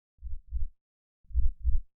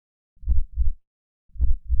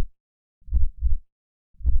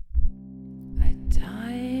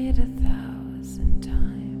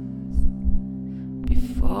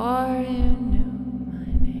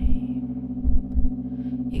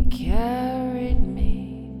carried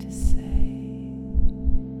me to say,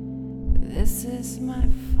 this is my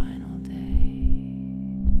final day.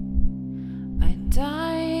 I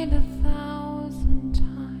died 1,000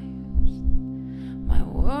 times. My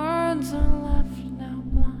words are left now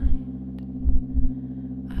blind.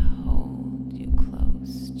 I hold you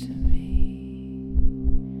close to me.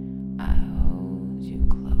 I hold you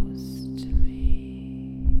close to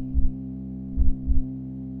me.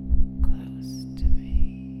 Close to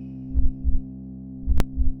me.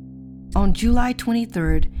 On July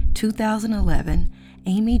 23rd, 2011,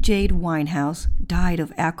 Amy Jade Winehouse died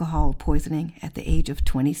of alcohol poisoning at the age of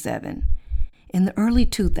 27. In the early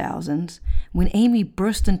 2000s, when Amy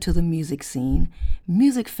burst into the music scene,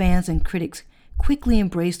 music fans and critics quickly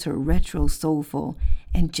embraced her retro, soulful,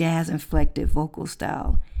 and jazz-inflected vocal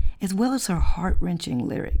style, as well as her heart-wrenching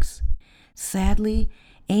lyrics. Sadly,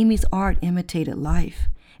 Amy's art imitated life,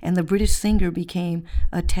 and the British singer became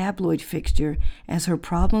a tabloid fixture as her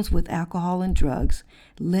problems with alcohol and drugs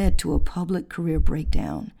led to a public career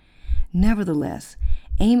breakdown. Nevertheless,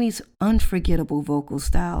 Amy's unforgettable vocal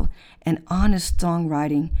style and honest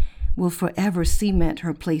songwriting will forever cement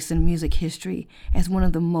her place in music history as one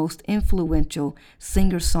of the most influential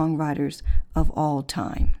singer-songwriters of all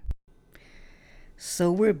time.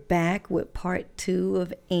 So we're back with part 2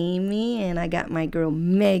 of Amy, and I got my girl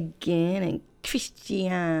Megan and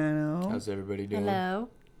Cristiano. How's everybody doing? Hello.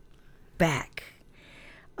 Back.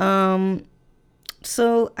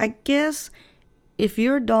 So I guess if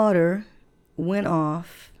your daughter went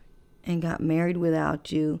off and got married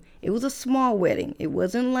without you, it was a small wedding. It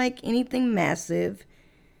wasn't like anything massive.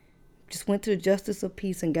 Just went to the Justice of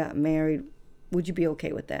Peace and got married. Would you be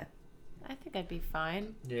okay with that? I think I'd be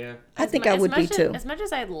fine. Yeah. I think I would be too. As much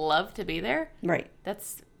as I'd love to be there, Right.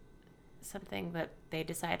 that's something that they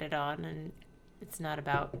decided on, and it's not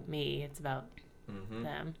about me. It's about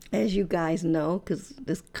them. As you guys know, because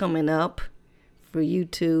this coming up for you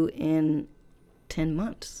two in 10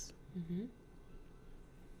 months.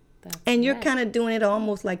 That's And you're right. kind of doing it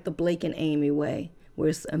almost like the Blake and Amy way, where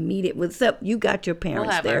it's immediate. Except you got your parents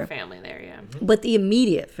We'll have there. our family there, yeah. But the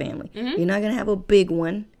immediate family. You're not going to have a big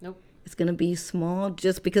one. Nope. It's going to be small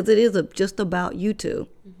just because it is just about you two.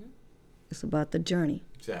 It's about the journey.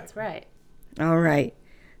 Exactly. That's right. All right.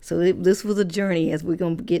 So this was a journey, as we're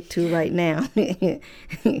going to get to right now.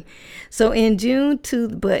 So in June,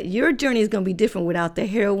 but your journey is going to be different without the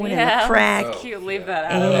heroin and the crack. That's cute. Leave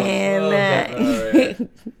that out. And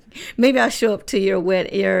maybe I'll show up to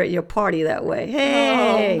your party that way.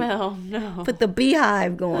 Hey, Oh, no. put the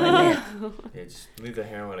beehive going there. Yeah, just leave the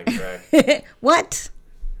heroin and crack. What?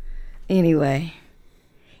 Anyway,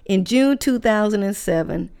 in June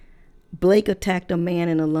 2007, Blake attacked a man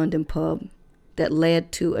in a London pub that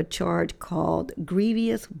led to a charge called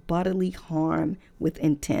grievous bodily harm with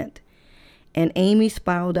intent. And Amy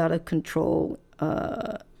spiraled out of control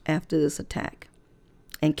after this attack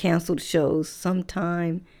and canceled shows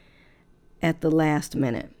sometime at the last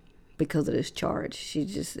minute because of this charge. She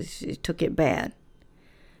took it bad.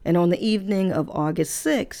 And on the evening of August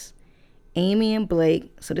 6th, Amy and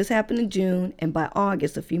Blake, so this happened in June, and by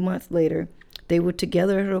August, a few months later, they were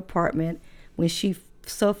together at her apartment when she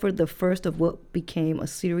suffered the first of what became a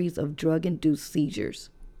series of drug-induced seizures.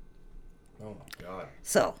 Oh my God.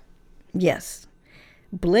 So, yes,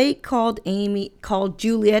 Blake called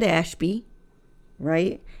Juliet Ashby,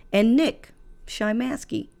 right, and Nick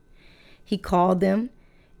Szymanski. He called them.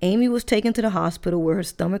 Amy was taken to the hospital where her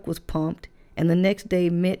stomach was pumped, and the next day,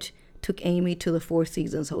 Mitch took Amy to the Four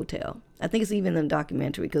Seasons Hotel. I think it's even in the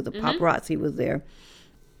documentary because the paparazzi was there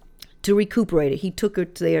to recuperate it. He took her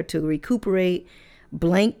there to recuperate.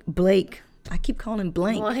 Blake, I keep calling him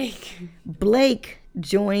Blank. Blake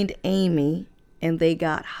joined Amy and they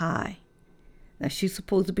got high. Now she's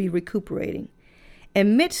supposed to be recuperating.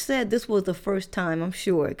 And Mitch said this was the first time, I'm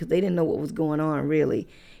sure, because they didn't know what was going on really.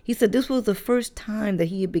 He said this was the first time that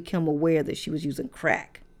he had become aware that she was using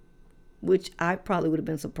crack, which I probably would have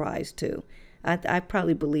been surprised too. I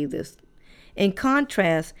probably believe this. In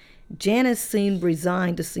contrast, Janice seemed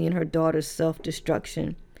resigned to seeing her daughter's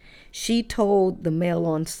self-destruction. She told the Mail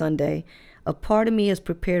on Sunday, "A part of me has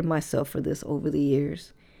prepared myself for this over the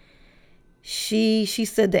years." She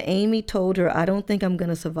said that Amy told her, "I don't think I'm going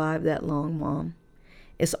to survive that long, Mom."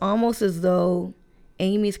 It's almost as though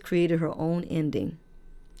Amy's created her own ending.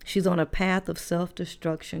 She's on a path of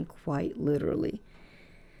self-destruction, quite literally.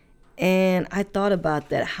 And I thought about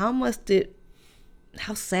that.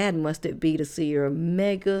 How sad must it be to see your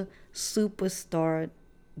mega superstar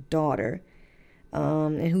daughter,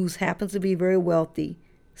 and who happens to be very wealthy,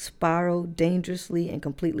 spiral dangerously and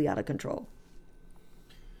completely out of control?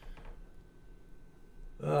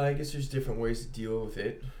 I guess there's different ways to deal with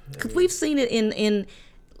it. Because we've seen it in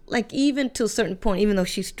like, even to a certain point, even though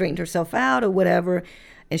she straightened herself out or whatever,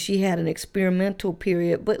 and she had an experimental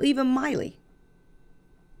period, but even Miley,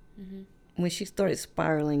 when she started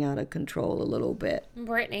spiraling out of control a little bit.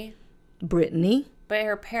 Brittany. But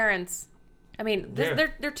her parents, I mean, Yeah.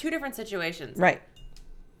 they're two different situations. right.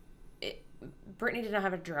 Brittany did not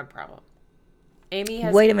have a drug problem. Amy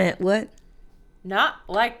has Wait a minute, what? not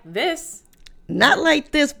like this. Not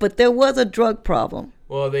like this, but there was a drug problem.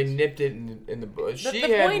 Well, they nipped it in the bush. The She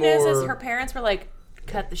had point more, is her parents were like,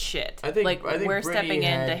 cut the shit. I think we're Brittany stepping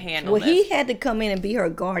in to had- handle Well, this. he had to come in and be her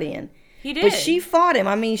guardian. He did. But she fought him.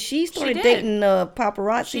 I mean, she started did. dating the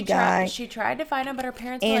paparazzi she guy, she tried to fight him, but her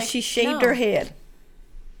parents were and like, she shaved no. her head.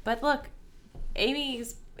 But look,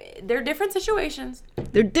 they're different situations.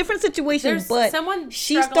 They're different situations, There's but someone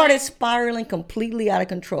she struggling- started spiraling completely out of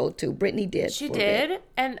control too. Brittany did. She for a bit. did,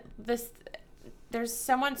 and there's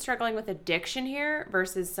someone struggling with addiction here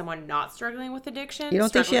versus someone not struggling with addiction. You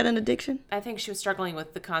don't think she had an addiction? I think she was struggling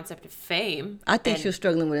with the concept of fame. I think and she was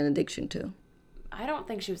struggling with an addiction too. I don't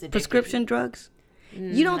think she was addicted. Prescription drugs?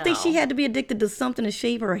 You don't think she No. had to be addicted to something to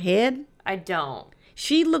shave her head? I don't.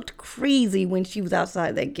 She looked crazy when she was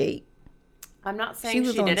outside that gate. I'm not saying She she,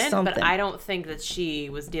 was on didn't, something. but I don't think that she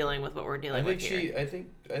was dealing with what we're I dealing think with here. I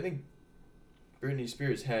think Britney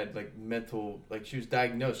Spears had like mental, like she was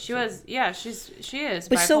diagnosed. She was, yeah, she is.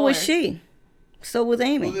 But so was bipolar. she. So was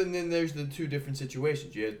Amy. Well, then there's the two different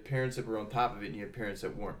situations. You had parents that were on top of it, and you had parents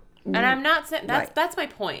that weren't. And I'm not saying Right. that's my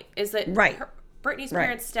point. Is that Right. Brittany's Right.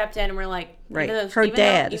 parents stepped in and were like, Right. even though, Her even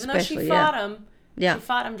dad though, even though she especially, fought yeah. him, Yeah. she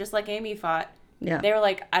fought him just like Amy fought. Yeah. They were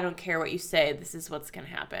like, I don't care what you say. This is what's gonna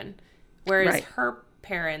happen. Whereas Right. her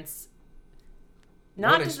parents,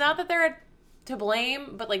 What is- not that they're to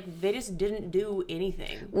blame, but like they just didn't do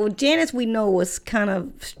anything. Well, Janice, we know, was kind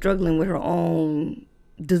of struggling with her own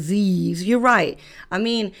disease. You're right. I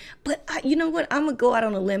mean, but you know what? I'm going to go out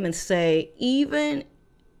on a limb and say, even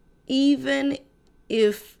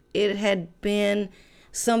if it had been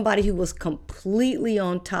somebody who was completely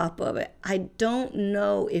on top of it, I don't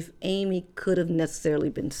know if Amy could have necessarily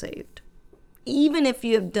been saved. Even if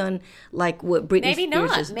you have done like what Britney Maybe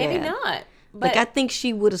Spears' not. Maybe dad. not. But Like, I think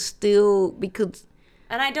she would have still, because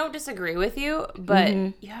and I don't disagree with you, but Mm-hmm.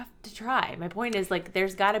 you have to try. My point is like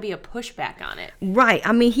there's got to be a pushback on it. right.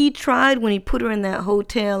 I mean, he tried when he put her in that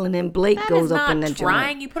hotel, and then Blake That goes is up not in that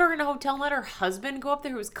trying. joint. You put her in a hotel and let her husband go up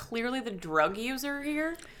there, who was clearly the drug user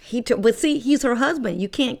here. But see, he's her husband. You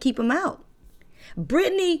can't keep him out.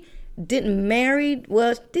 Brittany didn't marry.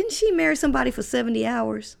 Well, didn't she marry somebody for 70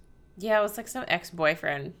 hours? Yeah, it was like some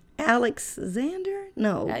ex-boyfriend. Alexander?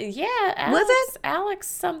 No. Yeah, Alex, Was it? Alex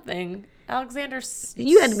something? Alexander.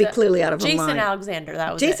 You had to be clearly out of her Jason mind. Alexander.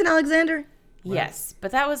 That was Jason it. Alexander? Yes,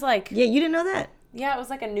 but that was like Yeah, you didn't know that. yeah, it was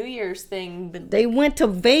like a New Year's thing. But They went to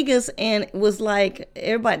Vegas, and it was like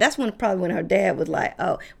everybody. That's when probably when her dad was like,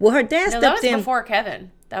 "Oh, well, her dad no, stepped that was in." before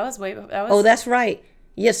Kevin. That was way. That was. Oh, that's right.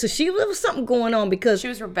 Yeah, so there was something going on because she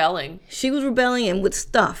was rebelling, she was rebelling and with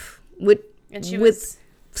stuff, with and she with was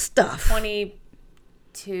stuff.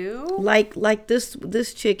 22. Like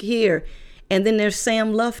this chick here, and then there's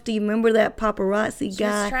Sam Lufty. Remember that paparazzi She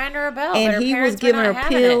guy? was trying to rebel, but and her he was parents were giving not her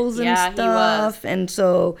having pills it. and Yeah, stuff, and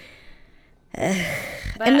so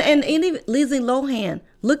But and even Lizzie Lohan.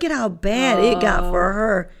 Look at how bad it got Oh. for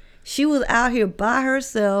her. She was out here by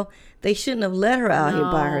herself. They shouldn't have let her out here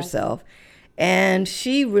by No. herself, and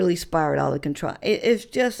she really spiraled out of control. It's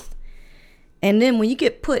just. And then when you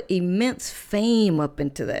get put immense fame up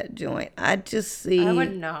into that joint, I just see. I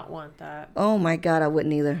would not want that. Oh my God, I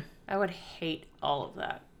wouldn't either. I would hate all of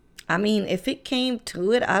that. I mean, if it came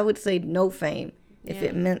to it, I would say no fame if Yeah.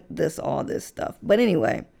 it meant all this stuff. But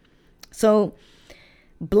anyway, so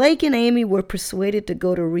Blake and Amy were persuaded to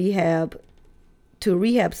go to a rehab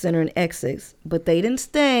center in Essex, but they didn't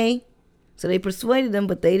stay. So they persuaded them,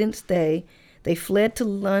 but they didn't stay. They fled to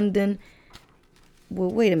London. Well,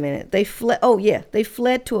 wait a minute. They fled. Oh, yeah. They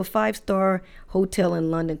fled to a 5-star hotel in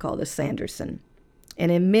London called the Sanderson.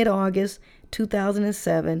 And in mid-August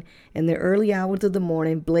 2007, in the early hours of the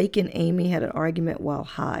morning, Blake and Amy had an argument while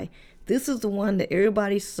high. This is the one that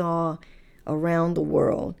everybody saw around the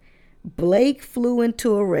world. Blake flew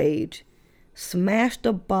into a rage, smashed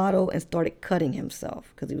a bottle, and started cutting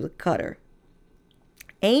himself because he was a cutter.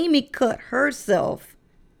 Amy cut herself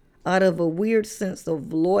out of a weird sense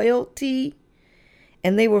of loyalty.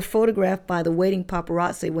 And they were photographed by the waiting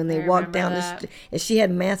paparazzi when they I walked remember down the that. street. And she had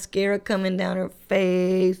mascara coming down her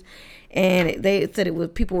face. And they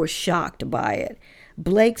said people were shocked by it.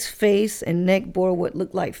 Blake's face and neck bore what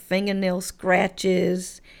looked like fingernail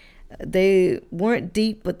scratches. They weren't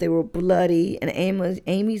deep, but they were bloody, and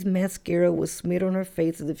Amy's mascara was smeared on her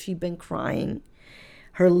face as if she'd been crying.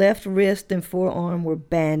 Her left wrist and forearm were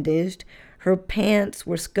bandaged. Her pants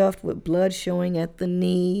were scuffed with blood showing at the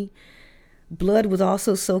knee. Blood was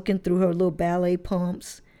also soaking through her little ballet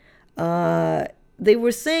pumps. They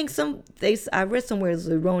were saying I read somewhere it was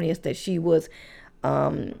erroneous that she was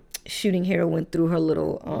shooting heroin through her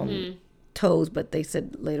little toes, but they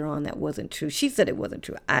said later on that wasn't true. She said it wasn't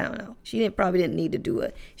true. I don't know. She probably didn't need to do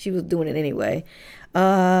it. She was doing it anyway.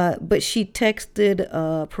 But she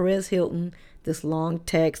texted Perez Hilton this long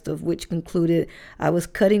text, of which concluded, "I was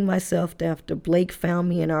cutting myself after Blake found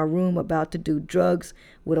me in our room about to do drugs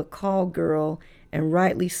with a call girl and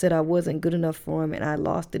rightly said I wasn't good enough for him and I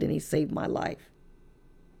lost it and he saved my life."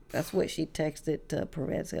 That's what she texted to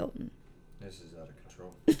Perez Hilton. This is out of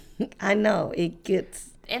control. I know. It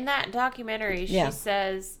gets... In that documentary, Yeah. she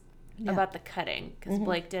says Yeah. about the cutting, because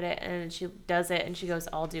Blake did it, and she does it, and she goes,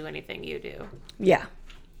 "I'll do anything you do." Yeah.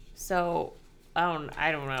 So,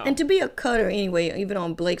 I don't know. And to be a cutter anyway, even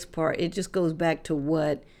on Blake's part, it just goes back to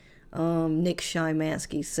what Nick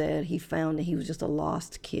Shymansky said. He found that he was just a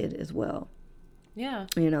lost kid as well. Yeah.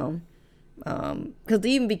 You know, because to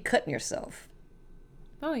even be cutting yourself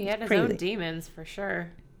Oh, he had his Crazy. own demons, for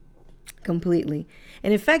sure. completely.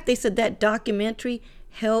 And in fact, they said that documentary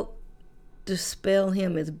helped dispel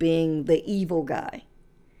him as being the evil guy.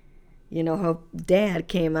 You know, her dad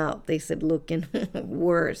came out, they said, looking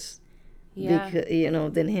worse. Yeah.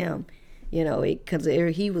 Because, than him. Because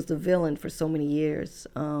he was the villain for so many years.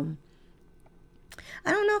 I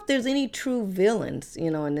don't know if there's any true villains,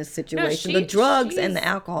 in this situation. The drugs and the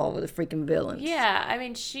alcohol were the freaking villains. Yeah, I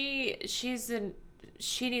mean, she needs to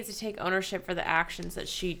take ownership for the actions that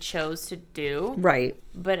she chose to do. Right.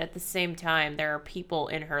 But at the same time, there are people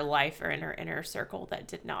in her life or in her inner circle that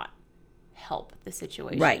did not help the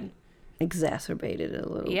situation. Right. Exacerbated it a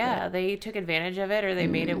little Yeah, bit. they took advantage of it, or they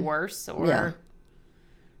made it worse, or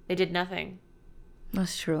they did nothing.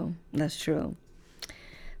 That's true.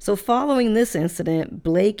 So following this incident,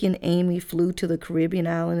 Blake and Amy flew to the Caribbean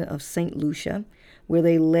island of St. Lucia, where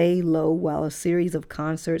they lay low while a series of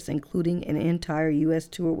concerts, including an entire U.S.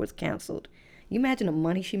 tour, was canceled. You imagine the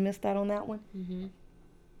money she missed out on that one? Mm-hmm.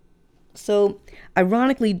 So,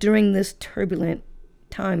 ironically, during this turbulent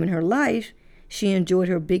time in her life, she enjoyed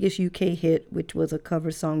her biggest UK hit, which was a cover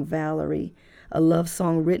song, Valerie, a love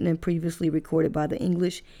song written and previously recorded by the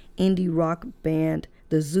English indie rock band,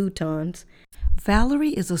 the Zootones.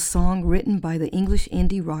 Valerie is a song written by the English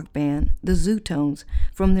indie rock band, the Zootones,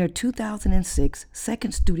 from their 2006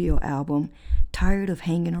 second studio album, Tired of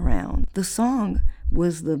Hanging Around. The song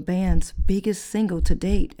was the band's biggest single to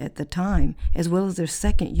date at the time, as well as their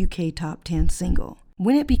second UK top 10 single.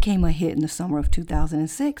 When it became a hit in the summer of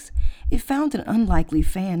 2006, it found an unlikely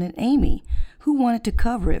fan in Amy, who wanted to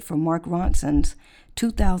cover it for Mark Ronson's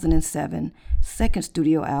 2007 second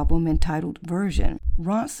studio album entitled Version.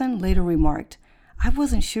 Ronson later remarked, "I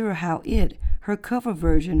wasn't sure how her cover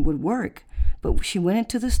version would work, but she went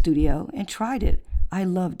into the studio and tried it. I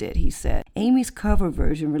loved it," he said. Amy's cover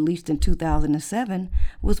version, released in 2007,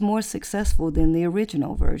 was more successful than the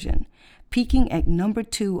original version, peaking at number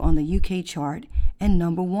 2 on the UK chart and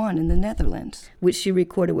number 1 in the Netherlands, which she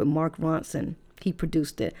recorded with Mark Ronson. He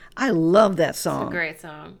produced it. I love that song. It's a great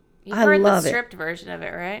song. You've I heard love the it. stripped version of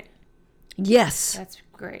it, right? Yes, That's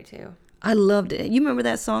great, too. I loved it. You remember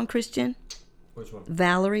that song, Christian? Which one?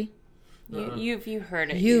 Valerie? You've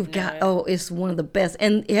heard it. You've got, it's one of the best.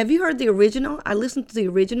 And have you heard the original? I listened to the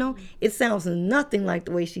original. It sounds nothing like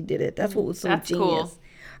the way she did it. That's what was so That's genius.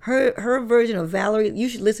 cool. Her version of Valerie, you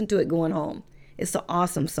should listen to it going home. It's an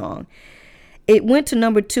awesome song. It went to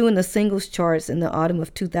number 2 in the singles charts in the autumn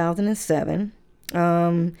of 2007.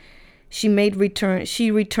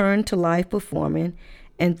 She returned to live performing,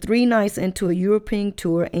 and 3 nights into a European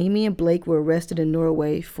tour, Amy and Blake were arrested in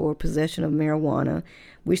Norway for possession of marijuana,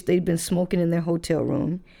 which they'd been smoking in their hotel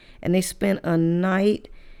room, and they spent a night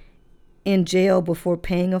in jail before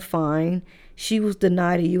paying a fine. She was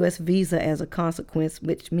denied a U.S. visa as a consequence,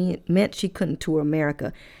 which meant she couldn't tour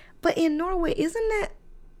America. But in Norway, is that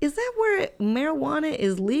where marijuana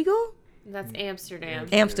is legal? That's Amsterdam.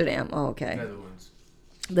 Amsterdam. Oh, okay. Netherlands.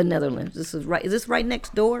 The Netherlands. This is right. Is this right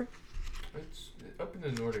next door? It's up in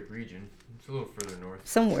the Nordic region. It's a little further north.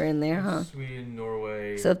 Somewhere in there, huh? Sweden,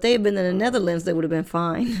 Norway. So if they had been in the Netherlands, they would have been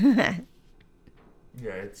fine. If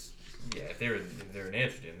they were in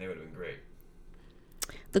Amsterdam, they would have been great.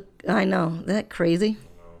 I know. Isn't that crazy? I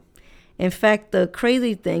don't know. In fact, the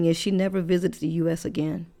crazy thing is she never visits the U.S.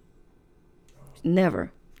 again.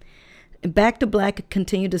 Never. Back to Black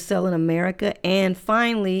continued to sell in America, and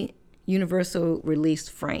finally, Universal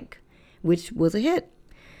released Frank. which was a hit.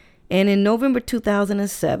 And in November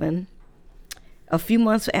 2007, a few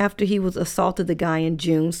months after he was assaulted the guy in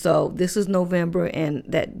June, so this is November, and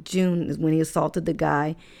that June is when he assaulted the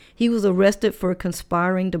guy, he was arrested for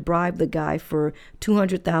conspiring to bribe the guy for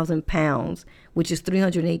 200,000 pounds, which is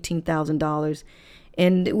 $318,000.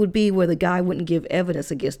 And it would be where the guy wouldn't give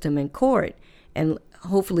evidence against him in court and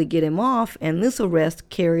hopefully get him off. And this arrest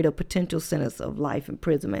carried a potential sentence of life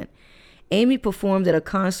imprisonment. Amy performed at a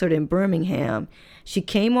concert in Birmingham. She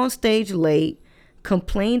came on stage late,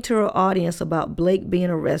 complained to her audience about Blake being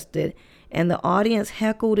arrested, and the audience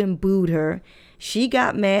heckled and booed her. She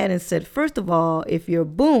got mad and said, first of all, if you're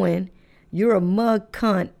booing, you're a mug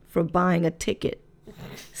cunt for buying a ticket.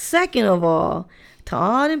 Second of all, to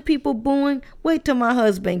all them people booing, wait till my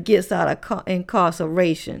husband gets out of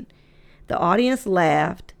incarceration. The audience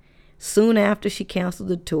laughed. Soon after, she canceled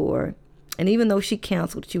the tour. And even though she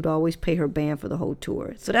canceled, she would always pay her band for the whole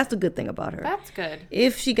tour. So that's the good thing about her. That's good.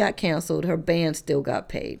 If she got canceled, her band still got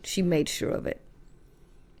paid. She made sure of it.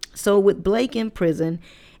 So with Blake in prison,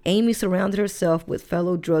 Amy surrounded herself with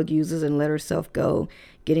fellow drug users and let herself go,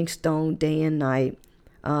 getting stoned day and night.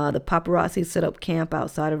 The paparazzi set up camp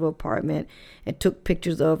outside of her apartment and took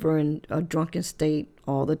pictures of her in a drunken state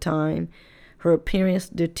all the time. Her appearance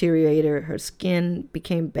deteriorated. Her skin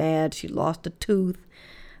became bad. She lost a tooth.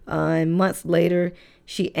 And months later,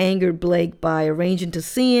 she angered Blake by arranging to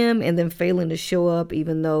see him and then failing to show up,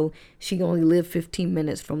 even though she only lived 15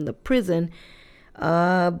 minutes from the prison.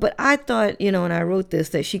 But I thought, when I wrote this,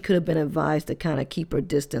 that she could have been advised to kind of keep her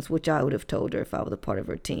distance, which I would have told her if I was a part of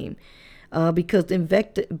her team. Because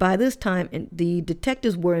by this time, the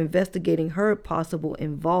detectives were investigating her possible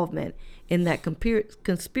involvement in that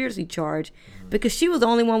conspiracy charge, because she was the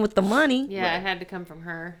only one with the money. Yeah, it had to come from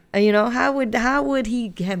her. How would he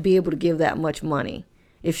be able to give that much money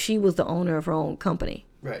if she was the owner of her own company?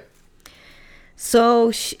 Right.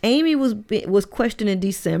 So Amy was questioned in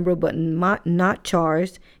December, but not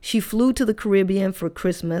charged. She flew to the Caribbean for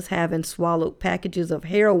Christmas, having swallowed packages of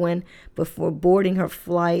heroin before boarding her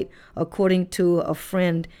flight, according to a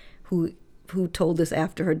friend who told this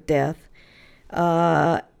after her death.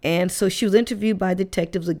 And so she was interviewed by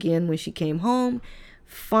detectives again when she came home.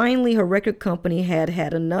 Finally, her record company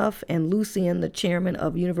had enough, and Lucien, the chairman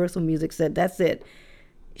of Universal Music, said, that's it.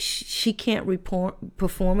 She can't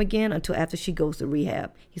perform again until after she goes to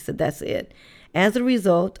rehab. He said, that's it. As a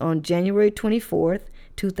result, on January 24th,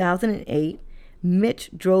 2008, Mitch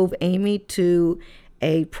drove Amy to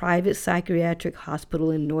a private psychiatric hospital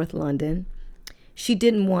in North London. She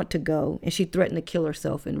didn't want to go, and she threatened to kill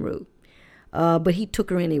herself en route. But he took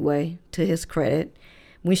her anyway, to his credit.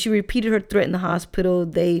 When she repeated her threat in the hospital,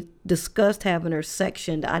 they discussed having her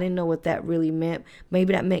sectioned. I didn't know what that really meant.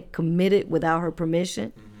 Maybe that meant committed without her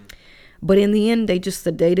permission. But in the end, they just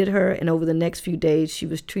sedated her, and over the next few days, she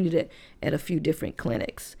was treated at a few different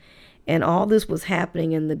clinics. And all this was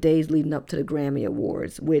happening in the days leading up to the Grammy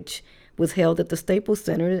Awards, which was held at the Staples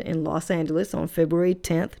Center in Los Angeles on February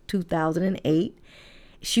 10th, 2008.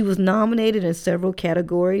 She was nominated in several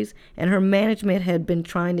categories, and her management had been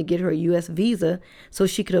trying to get her a U.S. visa so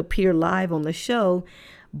she could appear live on the show,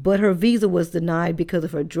 but her visa was denied because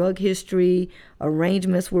of her drug history.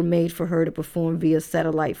 Arrangements were made for her to perform via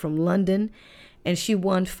satellite from London, and she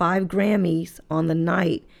won 5 Grammys on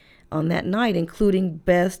that night, including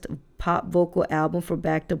Best Pop Vocal Album for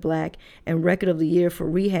Back to Black and Record of the Year for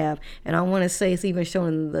Rehab. And I want to say, it's even shown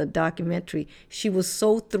in the documentary, she was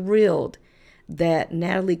so thrilled that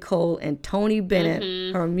Natalie Cole and Tony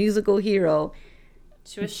Bennett, her musical hero,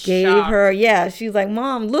 She was gave shocked. her, she's like,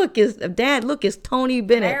 Mom, Dad, it's Tony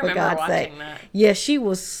Bennett, I for remember God's sake. watching that. Yeah, she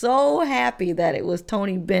was so happy that it was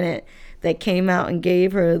Tony Bennett that came out and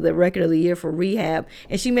gave her the Record of the Year for Rehab.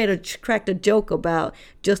 And she cracked a joke about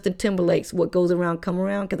Justin Timberlake's What Goes Around Come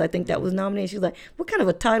Around, because I think that was nominated. She's like, what kind of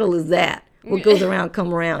a title is that? What Goes Around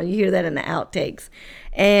Come Around? You hear that in the outtakes.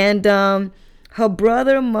 And her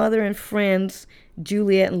brother, mother, and friends,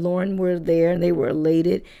 Juliet and Lauren, were there, and they were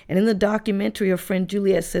elated. And in the documentary, her friend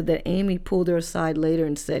Juliet said that Amy pulled her aside later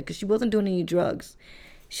and said, because she wasn't doing any drugs,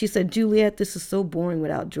 she said, Juliet, this is so boring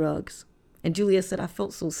without drugs. And Juliet said, I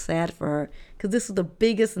felt so sad for her because this was the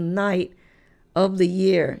biggest night of the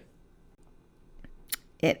year.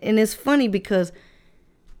 And it's funny because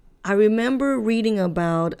I remember reading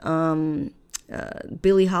about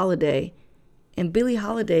Billie Holiday. And Billie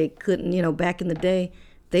Holiday couldn't, back in the day,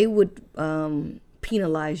 they would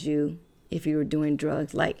penalize you if you were doing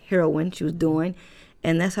drugs, like heroin she was doing.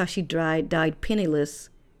 And that's how she died penniless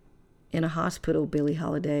in a hospital, Billie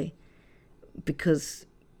Holiday, because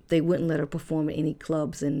they wouldn't let her perform at any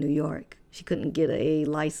clubs in New York. She couldn't get a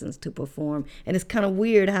license to perform. And it's kind of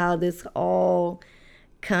weird how this all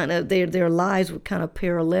kind of, their lives would kind of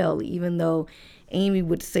parallel, even though Amy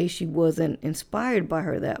would say she wasn't inspired by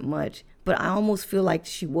her that much. But I almost feel like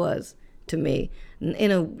she was, to me,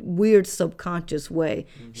 in a weird subconscious way.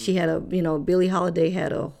 She had Billie Holiday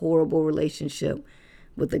had a horrible relationship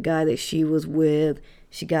with the guy that she was with.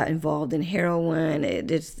 She got involved in heroin.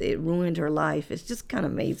 It ruined her life. It's just kind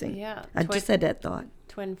of amazing. Yeah. I just had that thought.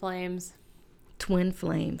 Twin flames. Twin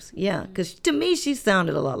flames. Yeah, because to me, she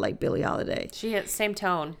sounded a lot like Billie Holiday. She had same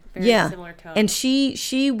tone. Very similar tone. And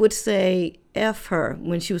she would say F her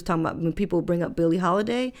when she was talking about, when people bring up Billie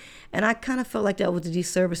Holiday. And I kind of felt like that was a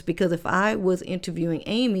disservice, because if I was interviewing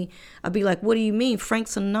Amy, I'd be like, what do you mean? Frank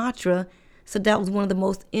Sinatra said that was one of the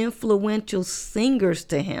most influential singers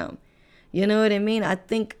to him. You know what I mean?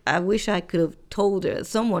 I wish I could have told her.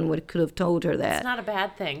 Someone could have told her that. It's not a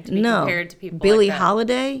bad thing to be compared to people Billie like that.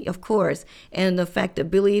 Holiday, of course. And the fact that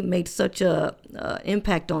Billie made such a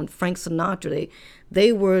impact on Frank Sinatra,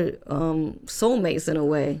 they were soulmates in a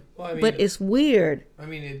way. Well, I mean, but it's weird. I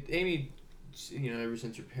mean, Amy, ever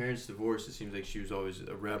since her parents' divorce, it seems like she was always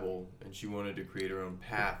a rebel, and she wanted to create her own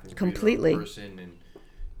path and Completely. create her own person, and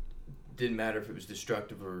didn't matter if it was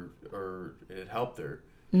destructive or it helped her.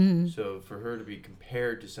 Mm-hmm. So for her to be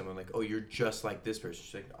compared to someone like, oh, you're just like this person,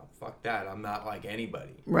 she's like, oh, fuck that. I'm not like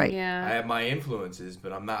anybody. Right. Yeah. I have my influences,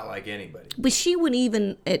 but I'm not like anybody. But she wouldn't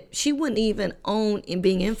even own in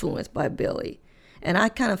being influenced by Billie. And I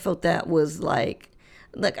kind of felt that was like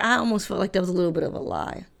I almost felt like that was a little bit of a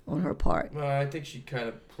lie on her part. Well, I think she kind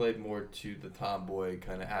of played more to the tomboy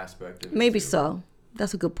kind of aspect of it. Maybe too. so.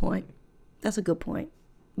 That's a good point.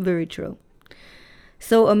 Very true.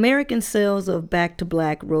 So American sales of Back to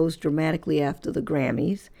Black rose dramatically after the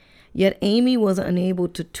Grammys, yet Amy was unable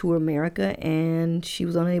to tour America, and she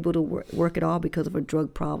was unable to work at all because of her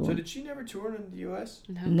drug problem. So did she never tour in the U.S.?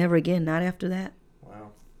 No. Never again, not after that. Wow.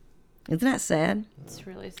 Isn't that sad? It's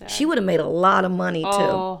really sad. She would have made a lot of money, too.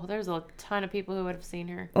 Oh, there's a ton of people who would have seen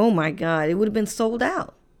her. Oh, my God. It would have been sold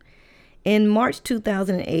out. In March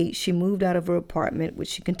 2008, she moved out of her apartment, which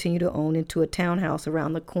she continued to own, into a townhouse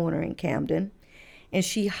around the corner in Camden. And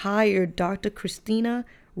she hired Dr. Christina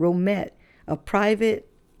Romette, a private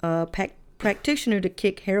practitioner to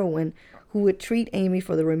kick heroin, who would treat Amy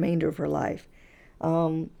for the remainder of her life.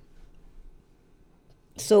 So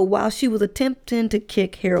while she was attempting to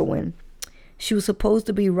kick heroin, she was supposed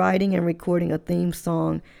to be writing and recording a theme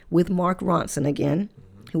song with Mark Ronson again,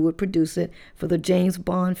 who would produce it, for the James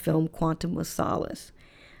Bond film Quantum of Solace.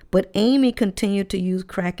 But Amy continued to use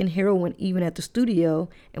crack and heroin even at the studio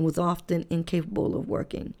and was often incapable of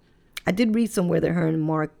working. I did read somewhere that her and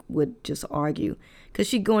Mark would just argue, because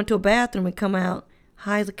she'd go into a bathroom and come out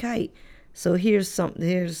high as a kite. So here's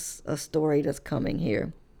a story that's coming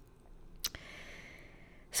here.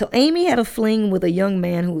 So Amy had a fling with a young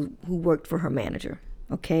man who worked for her manager.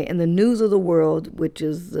 Okay, and the News of the World, which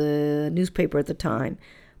is the newspaper at the time,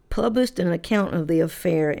 published an account of the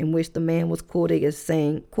affair in which the man was quoted as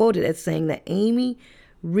saying that Amy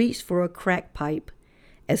reached for a crack pipe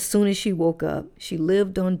as soon as she woke up. She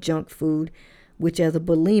lived on junk food, which as a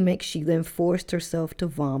bulimic, she then forced herself to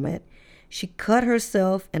vomit. She cut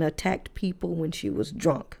herself and attacked people when she was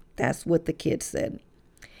drunk. That's what the kid said.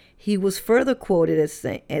 He was further quoted as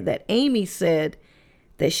saying that Amy said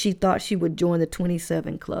that she thought she would join the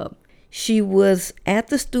 27 Club. She was at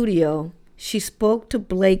the studio. She spoke to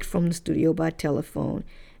Blake from the studio by telephone,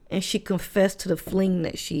 and she confessed to the fling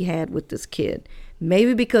that she had with this kid.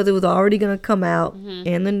 Maybe because it was already going to come out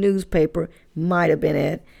in the newspaper, might have been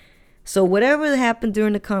it. So whatever happened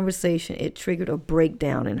during the conversation, it triggered a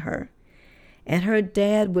breakdown in her. And her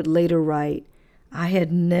dad would later write, "I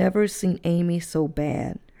had never seen Amy so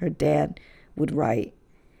bad." Her dad would write.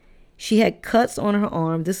 She had cuts on her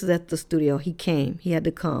arm. This is at the studio. He had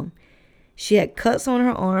to come. She had cuts on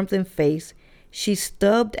her arms and face. She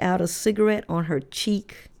stubbed out a cigarette on her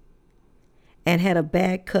cheek and had a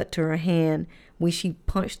bad cut to her hand when she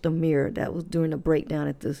punched the mirror. That was during the breakdown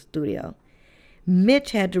at the studio.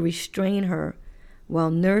 Mitch had to restrain her while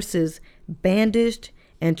nurses bandaged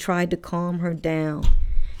and tried to calm her down.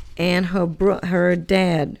 And her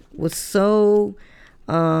dad was so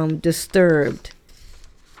disturbed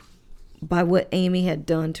by what Amy had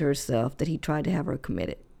done to herself that he tried to have her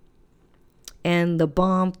committed. And the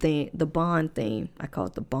Bond theme, I call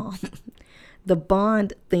it the bomb. The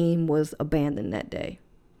Bond theme was abandoned that day,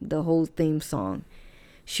 the whole theme song.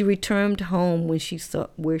 She returned home where she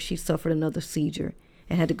suffered another seizure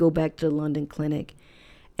and had to go back to the London clinic.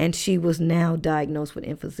 And she was now diagnosed with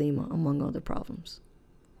emphysema, among other problems.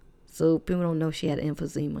 So people don't know she had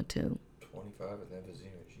emphysema too. 25 with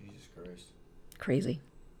emphysema, Jesus Christ. Crazy.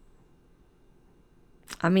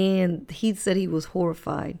 I mean, he said he was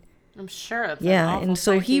horrified. I'm sure. It's Yeah, and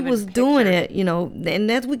so he was doing it, you know,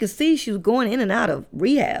 and as we can see, she was going in and out of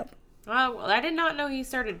rehab. Oh, well, I did not know he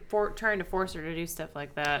started trying to force her to do stuff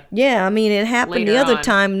like that. Yeah, I mean, it happened Later the other on.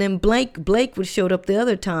 time, and then Blake would showed up the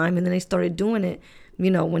other time, and then they started doing it, you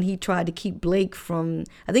know, when he tried to keep Blake from,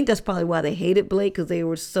 I think that's probably why they hated Blake, because they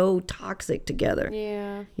were so toxic together.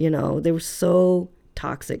 Yeah. You know, they were so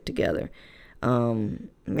toxic together.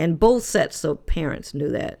 And both sets of parents knew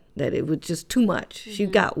that it was just too much. She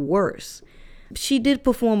got worse. She did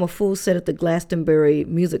perform a full set at the Glastonbury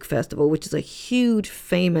Music Festival, which is a huge,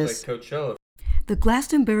 famous... Like Coachella. The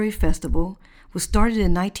Glastonbury Festival was started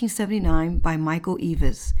in 1979 by Michael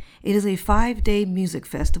Eavis. It is a 5-day music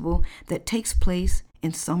festival that takes place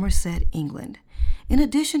in Somerset, England. In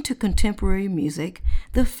addition to contemporary music,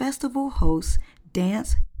 the festival hosts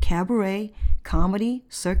dance, cabaret, comedy,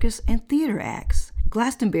 circus, and theater acts.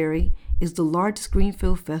 Glastonbury is the largest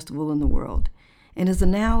Greenfield festival in the world and is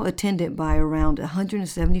now attended by around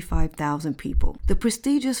 175,000 people. The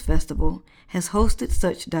prestigious festival has hosted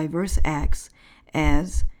such diverse acts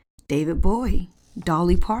as David Bowie,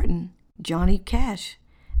 Dolly Parton, Johnny Cash,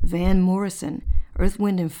 Van Morrison, Earth,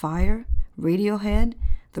 Wind & Fire, Radiohead,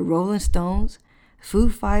 The Rolling Stones, Foo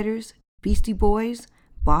Fighters, Beastie Boys,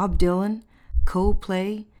 Bob Dylan,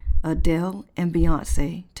 Coldplay, Adele, and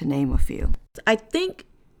Beyonce, to name a few. I think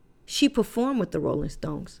she performed with the Rolling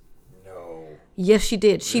Stones. No. Yes, she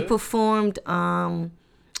did. She Really? performed, you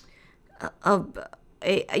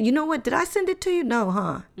know what? Did I send it to you? No,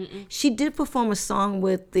 huh? Mm-mm. She did perform a song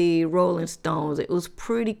with the Rolling Stones. It was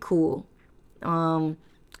pretty cool.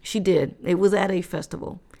 She did. It was at a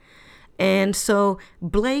festival. And so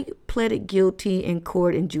Blake pleaded guilty in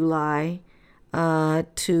court in July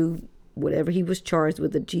to whatever he was charged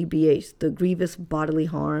with, the GBH, the grievous bodily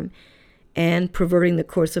harm, and perverting the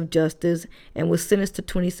course of justice, and was sentenced to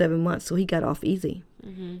 27 months, so he got off easy.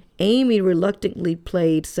 Mm-hmm. Amy reluctantly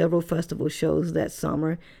played several festival shows that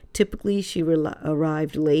summer. Typically, she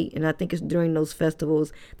arrived late, and I think it's during those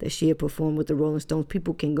festivals that she had performed with the Rolling Stones.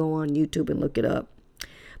 People can go on YouTube and look it up.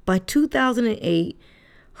 By 2008,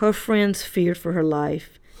 her friends feared for her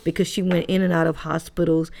life because she went in and out of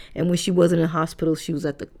hospitals, and when she wasn't in hospitals, she was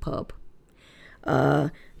at the pub.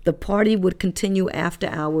 The party would continue after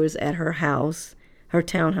hours at her house, her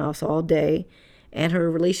townhouse, all day, and her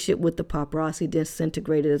relationship with the paparazzi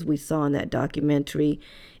disintegrated, as we saw in that documentary.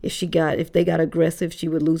 If they got aggressive, she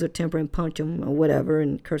would lose her temper and punch them or whatever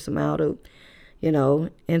and curse them out, or, you know.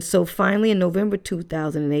 And so finally, in November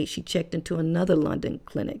 2008, she checked into another London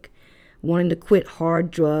clinic, wanting to quit hard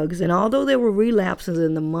drugs. And although there were relapses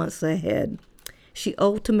in the months ahead, she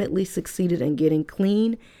ultimately succeeded in getting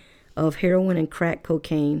clean of heroin and crack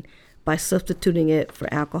cocaine by substituting it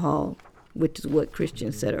for alcohol, which is what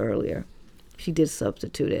Christian said earlier. She did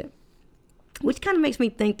substitute it, which kind of makes me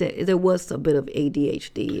think that there was a bit of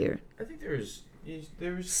ADHD here. I think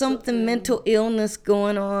there was something mental illness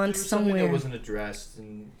going on there was somewhere. Something that wasn't addressed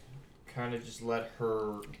and kind of just let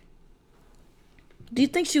her. Do you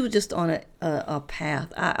think she was just on a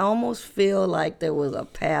path? I almost feel like there was a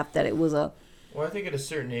path, that it was a... Well, I think at a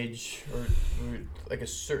certain age, or like a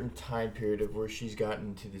certain time period of where she's gotten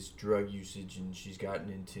into this drug usage and she's gotten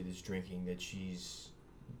into this drinking, that she's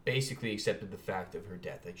basically accepted the fact of her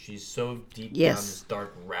death. Like, she's so deep down this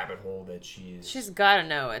dark rabbit hole that she is... She's got to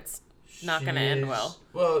know it's not going to end well.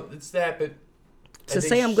 Well, it's that, but... To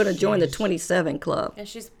say I'm going to join the 27 club. And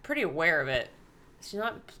she's pretty aware of it. She's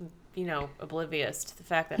not, oblivious to the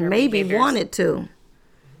fact that her maybe behaviors... wanted to.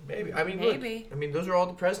 Maybe. I mean, Maybe. Look, I mean, those are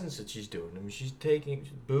all depressants that she's doing. I mean, she's taking...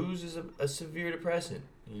 Booze is a severe depressant.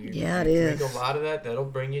 It drink is. a lot of that, that'll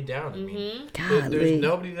bring you down. I mean, there's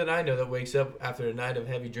nobody that I know that wakes up after a night of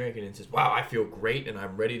heavy drinking and says, wow, I feel great and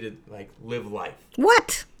I'm ready to, live life.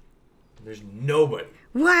 What? There's nobody.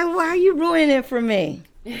 Why are you ruining it for me?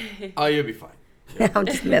 Oh, you'll be fine. I'm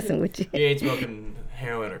just messing with you. You ain't smoking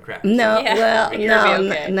heroin or crack. No, Yeah. well, You're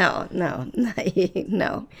okay.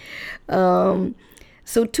 no.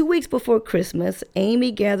 So 2 weeks before Christmas,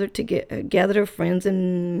 Amy gathered her friends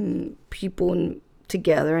and people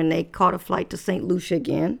together, and they caught a flight to St. Lucia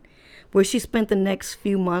again, where she spent the next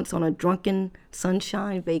few months on a drunken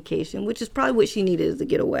sunshine vacation, which is probably what she needed to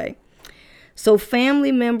get away. So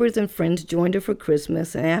family members and friends joined her for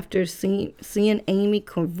Christmas, and after seeing Amy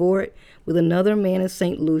cavort with another man in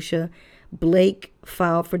St. Lucia, Blake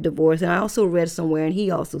filed for divorce. And I also read somewhere, and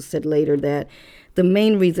he also said later, that the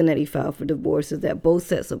main reason that he filed for divorce is that both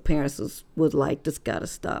sets of parents was like, this got to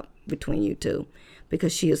stop between you two,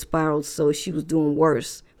 because she had spiraled, so she was doing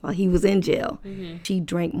worse while he was in jail. Mm-hmm. She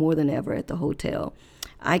drank more than ever at the hotel.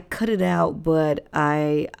 I cut it out, but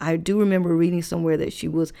I do remember reading somewhere that she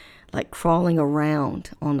was like crawling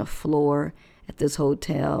around on the floor at this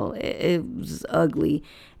hotel. It was ugly.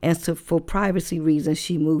 And so for privacy reasons,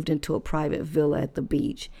 she moved into a private villa at the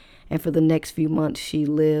beach. And for the next few months, she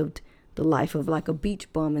lived the life of like a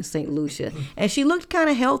beach bum in St. Lucia. And she looked kind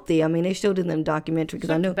of healthy. I mean, they showed it in the documentary because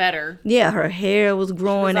I knew better. Yeah, her hair was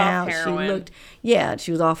growing out. Heroin.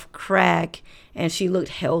 She was off crack, and she looked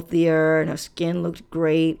healthier, and her skin looked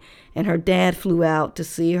great. And her dad flew out to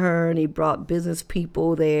see her, and he brought business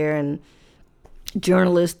people there and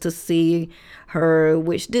journalists to see her,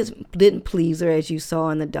 which didn't please her, as you saw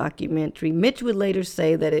in the documentary. Mitch would later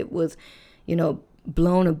say that it was,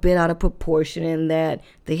 blown a bit out of proportion and that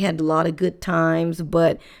they had a lot of good times,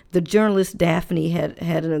 but the journalist Daphne had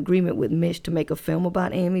an agreement with Mitch to make a film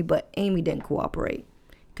about Amy, but Amy didn't cooperate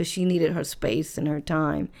because she needed her space and her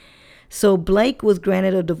time. So Blake was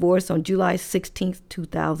granted a divorce on July 16th,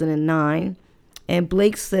 2009, and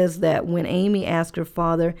Blake says that when Amy asked her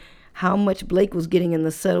father how much Blake was getting in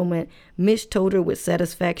the settlement, Mitch told her with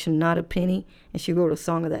satisfaction, not a penny, and she wrote a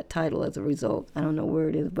song of that title as a result. I don't know where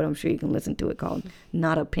it is, but I'm sure you can listen to it, called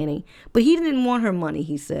Not a Penny. But he didn't want her money,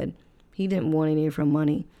 he said. He didn't want any of her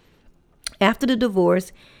money. After the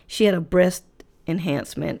divorce, she had a breast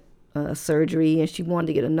enhancement surgery, and she wanted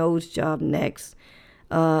to get a nose job next.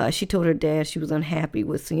 She told her dad she was unhappy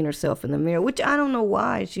with seeing herself in the mirror, which I don't know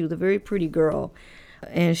why. She was a very pretty girl.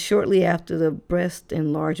 And shortly after the breast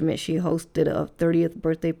enlargement, she hosted a 30th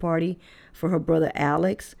birthday party for her brother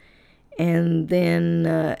Alex. And then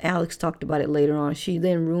Alex talked about it later on. She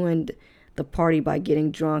then ruined the party by getting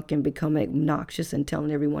drunk and becoming obnoxious and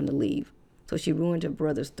telling everyone to leave. So she ruined her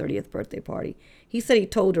brother's 30th birthday party. He said he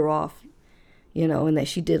told her off, and that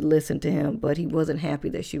she did listen to him, but he wasn't happy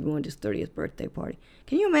that she ruined his 30th birthday party.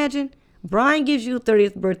 Can you imagine? Brian gives you a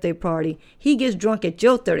 30th birthday party. He gets drunk at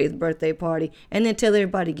your 30th birthday party and then tell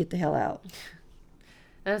everybody to get the hell out.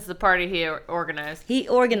 That's the party he organized. He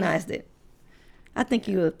organized it. I think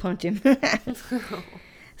you would punch him.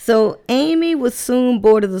 So Amy was soon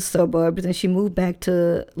bored of the suburbs and she moved back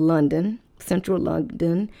to London, central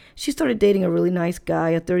London. She started dating a really nice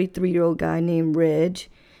guy, a 33-year-old guy named Reg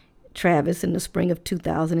Travis, in the spring of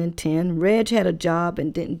 2010. Reg had a job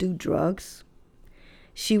and didn't do drugs.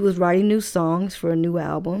 She was writing new songs for a new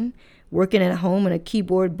album, working at home in a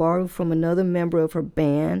keyboard borrowed from another member of her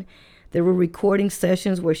band. There were recording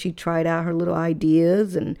sessions where she tried out her little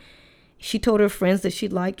ideas, and she told her friends that she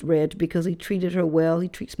liked Reg because he treated her well. He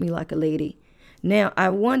treats me like a lady. Now, I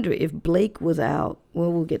wonder if Blake was out.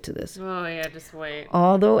 Well, we'll get to this. Oh, yeah, just wait.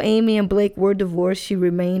 Although Amy and Blake were divorced, she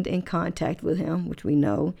remained in contact with him, which we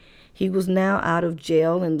know. He was now out of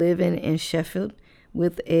jail and living in Sheffield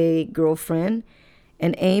with a girlfriend.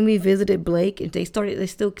 And Amy visited Blake, and they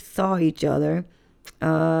still saw each other.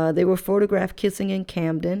 They were photographed kissing in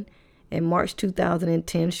Camden in March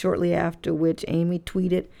 2010, shortly after which Amy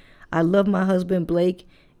tweeted, "I love my husband Blake,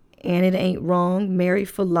 and it ain't wrong, married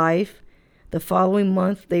for life." The following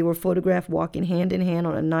month, they were photographed walking hand in hand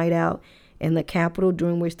on a night out in the capital,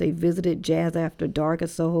 during which they visited Jazz After Dark, a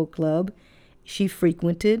Soho club she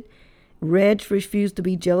frequented. Reg refused to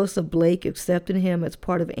be jealous of Blake, accepting him as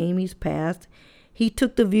part of Amy's past. He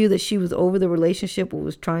took the view that she was over the relationship and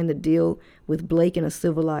was trying to deal with Blake in a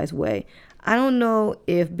civilized way. I don't know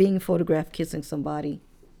if being photographed kissing somebody,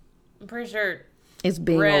 I'm pretty sure is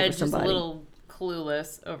being Reg over somebody. is a little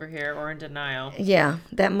clueless over here or in denial. Yeah,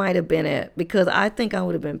 that might have been it, because I think I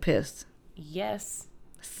would have been pissed. Yes.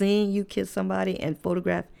 Seeing you kiss somebody and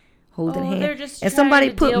photograph holding They're hand. just And trying somebody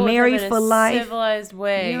to put deal with married them in for a life. civilized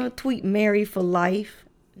way. Tweet married for life.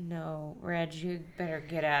 No, Reg, you better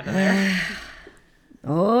get out of there.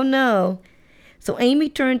 Oh, no. So Amy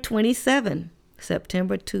turned 27,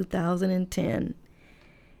 September 2010.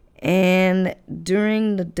 And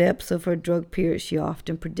during the depths of her drug period, she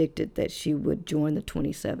often predicted that she would join the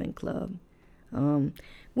 27 Club,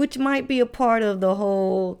 which might be a part of the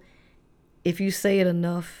whole, if you say it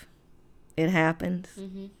enough, it happens.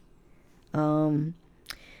 Mm-hmm.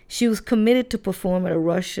 She was committed to perform at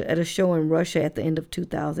a show in Russia at the end of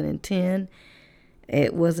 2010.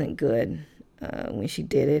 It wasn't good when she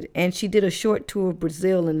did it. And she did a short tour of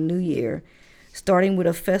Brazil in New Year, starting with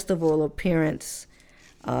a festival appearance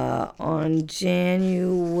on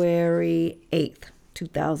January 8th,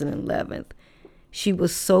 2011. She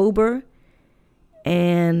was sober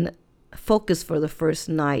and focused for the first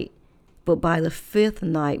night. But by the fifth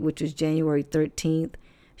night, which was January 13th,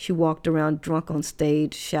 she walked around drunk on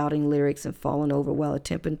stage, shouting lyrics and falling over while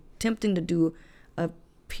attempting to do a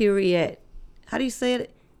pirouette. How do you say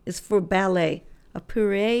it? It's for ballet. A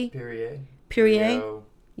pirouette? Perrier? Pirouette?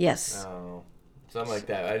 Yes. No. Something like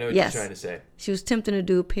that. I know what Yes. you're trying to say. She was attempting to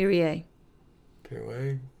do a pirouette.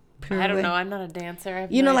 Pirouette. I don't know. I'm not a dancer. I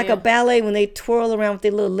have You no know, like idea. a ballet when they twirl around with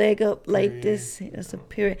their little leg up like this. It's a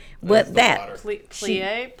pirouette. But the that water.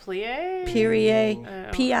 Plie? pirouette,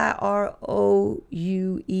 Pirouette.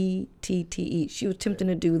 She was attempting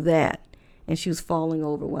to do that, and she was falling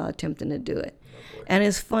over while attempting to do it. And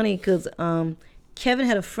it's funny because Kevin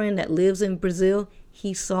had a friend that lives in Brazil.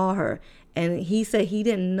 He saw her, and he said he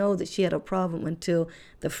didn't know that she had a problem until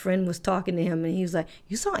the friend was talking to him, and he was like,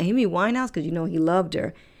 "You saw Amy Winehouse?" Because he loved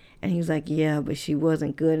her, and he was like, "Yeah, but she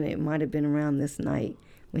wasn't good, and it might have been around this night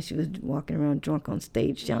when she was walking around drunk on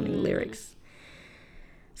stage shouting lyrics."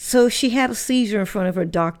 So she had a seizure in front of her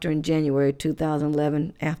doctor in January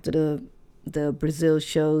 2011 after the Brazil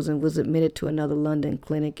shows and was admitted to another London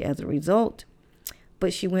clinic as a result.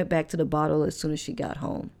 But she went back to the bottle as soon as she got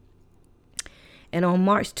home. And on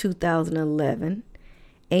March 2011,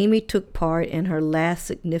 Amy took part in her last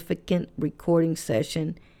significant recording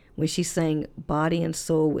session when she sang Body and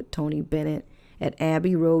Soul with Tony Bennett at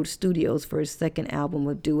Abbey Road Studios for his second album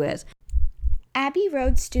of duets. Abbey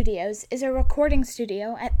Road Studios is a recording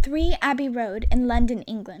studio at 3 Abbey Road in London,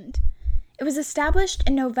 England. It was established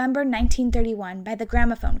in November 1931 by the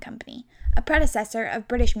Gramophone Company, a predecessor of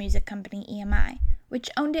British music company EMI, which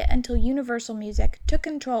owned it until Universal Music took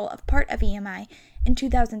control of part of EMI in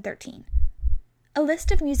 2013. A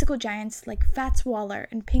list of musical giants like Fats Waller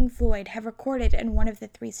and Pink Floyd have recorded in one of the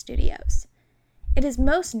 3 studios. It is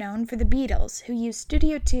most known for the Beatles, who used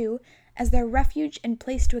Studio 2 as their refuge and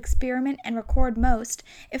place to experiment and record most,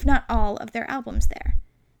 if not all, of their albums there.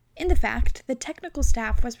 In fact, the technical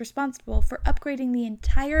staff was responsible for upgrading the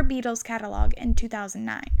entire Beatles catalog in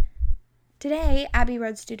 2009. Today, Abbey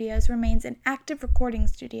Road Studios remains an active recording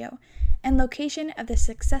studio and location of the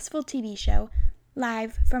successful TV show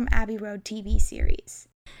Live from Abbey Road TV series.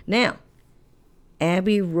 Now,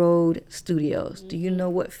 Abbey Road Studios. Do you know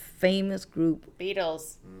what famous group?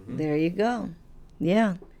 Beatles. There you go.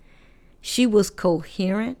 Yeah. She was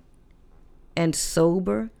coherent and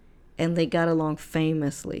sober, and they got along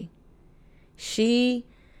famously. She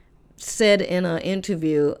said in an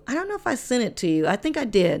interview, I don't know if I sent it to you, I think I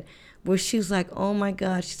did, where she was like, oh my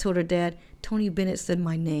God, she told her dad, Tony Bennett said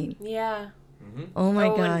my name. Yeah. Oh my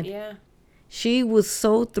God. Yeah. She was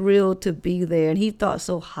so thrilled to be there, and he thought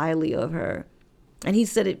so highly of her. And he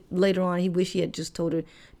said it later on, he wished he had just told her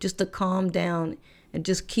just to calm down and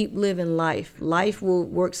just keep living life. Life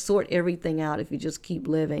will sort everything out if you just keep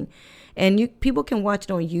living. And people can watch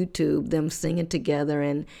it on YouTube, them singing together.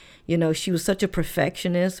 And, she was such a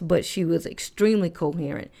perfectionist, but she was extremely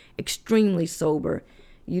coherent, extremely sober.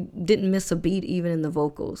 You didn't miss a beat even in the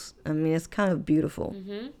vocals. I mean, it's kind of beautiful.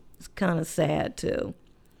 Mm-hmm. It's kind of sad, too.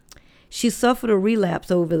 She suffered a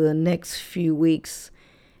relapse over the next few weeks.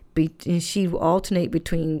 And she would alternate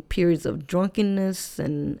between periods of drunkenness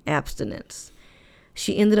and abstinence.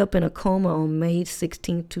 She ended up in a coma on May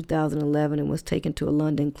 16, 2011, and was taken to a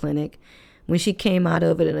London clinic. When she came out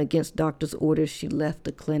of it and against doctor's orders, she left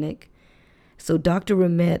the clinic. So Dr.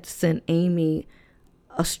 Remet sent Amy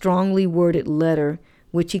a strongly worded letter,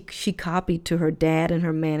 which she copied to her dad and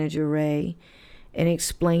her manager, Ray, and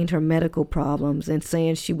explained her medical problems and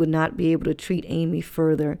saying she would not be able to treat Amy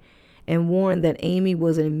further, and warned that Amy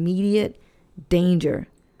was in immediate danger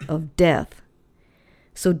of death.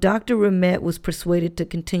 So Dr. Remet was persuaded to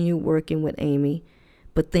continue working with Amy,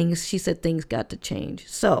 but she said things got to change.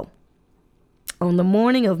 So, on the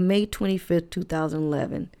morning of May 25th,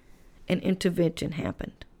 2011, an intervention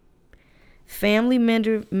happened. Family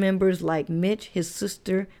members like Mitch, his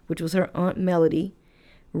sister, which was her Aunt Melody,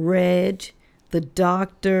 Reg, the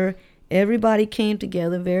doctor, everybody came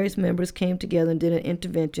together, various members came together and did an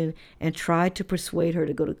intervention and tried to persuade her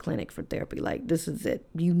to go to clinic for therapy. Like, this is it.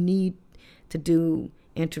 You need to do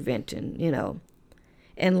intervention,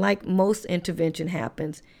 And like most intervention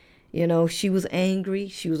happens, she was angry,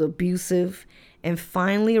 she was abusive, and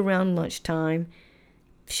finally around lunchtime,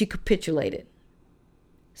 she capitulated.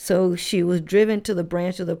 So she was driven to the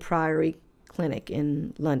branch of the Priory Clinic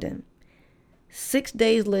in London. 6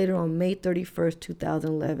 days later, on May 31st,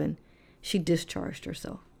 2011, she discharged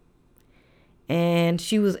herself. And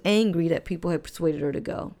she was angry that people had persuaded her to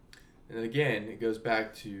go. And again, it goes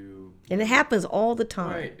back to... And it happens all the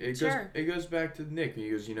time. Right. It goes back to Nick. He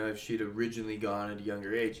goes, if she'd originally gone at a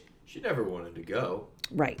younger age, she never wanted to go.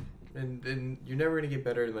 Right. And you're never going to get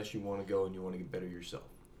better unless you want to go and you want to get better yourself.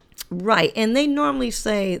 Right. And they normally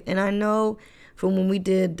say, and I know from when we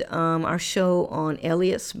did our show on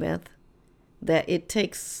Elliott Smith, that it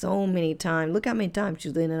takes so many times. Look how many times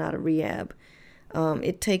she's in and out of rehab.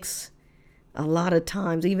 It takes A lot of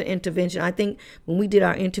times, even intervention. I think when we did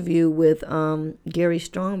our interview with Gary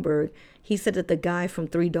Stromberg, he said that the guy from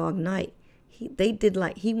Three Dog Night, he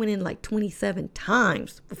went in like 27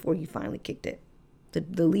 times before he finally kicked it.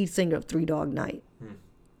 The lead singer of Three Dog Night.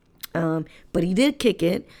 But he did kick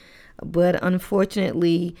it. But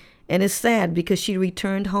unfortunately, and it's sad because she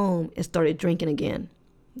returned home and started drinking again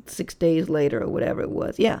 6 days later or whatever it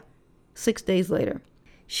was. Yeah, 6 days later.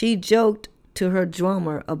 She joked to her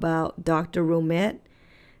drummer about Dr. Romette,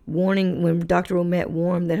 when Dr. Romette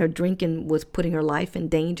warned that her drinking was putting her life in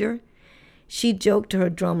danger. She joked to her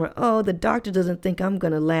drummer, "Oh, the doctor doesn't think I'm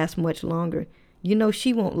going to last much longer. You know,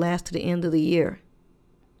 she won't last to the end of the year."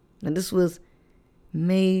 And this was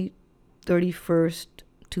May 31st,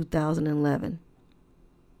 2011.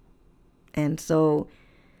 And so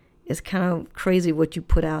it's kind of crazy what you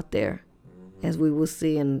put out there, as we will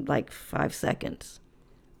see in like 5 seconds.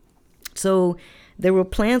 So there were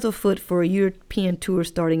plans afoot for a European tour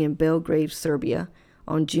starting in Belgrade, Serbia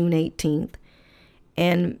on June 18th.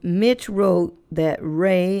 And Mitch wrote that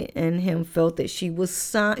Ray and him felt that she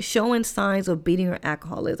was showing signs of beating her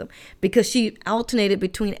alcoholism because she alternated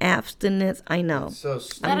between abstinence. I know. So That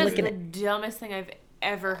stupid. is the dumbest thing I've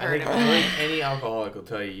ever I heard think of. my life. any alcoholic will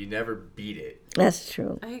tell you never beat it. That's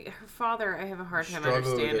true. Her father, I have a hard time Struggle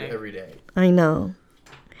with understanding. it every day. I know.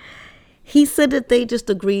 He said that they just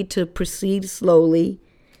agreed to proceed slowly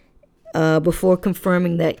before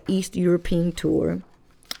confirming that East European tour.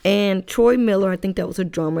 And Troy Miller, I think that was her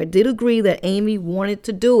drummer, did agree that Amy wanted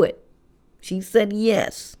to do it. She said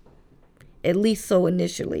yes. At least so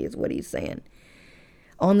initially is what he's saying.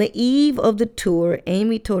 On the eve of the tour,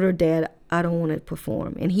 Amy told her dad, "I don't want to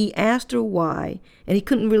perform." And he asked her why, and he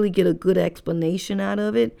couldn't really get a good explanation out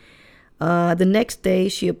of it. The next day,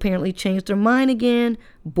 she apparently changed her mind again,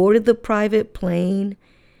 boarded the private plane,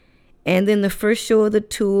 and then the first show of the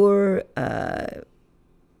tour,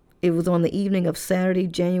 it was on the evening of Saturday,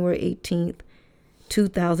 January 18th,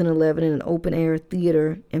 2011, in an open-air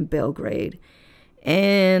theater in Belgrade.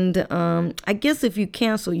 And I guess if you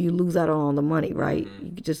cancel, you lose out on all the money, right?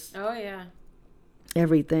 You just, Oh, yeah.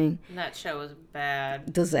 everything. And that show was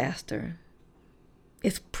bad. Disaster.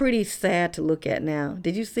 It's pretty sad to look at now.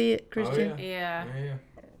 Did you see it, Christian? Yeah. Yeah.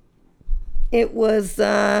 It was,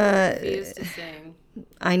 Refused to sing.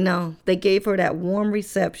 I know. They gave her that warm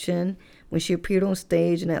reception when she appeared on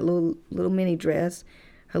stage in that little mini dress.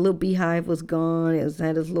 Her little beehive was gone. It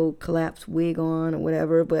had this little collapsed wig on or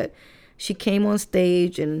whatever. But she came on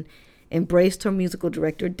stage and embraced her musical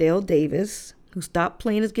director, Dale Davis, who stopped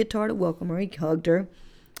playing his guitar to welcome her. He hugged her.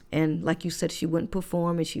 And like you said, she wouldn't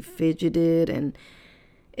perform and she fidgeted. And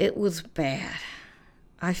it was bad.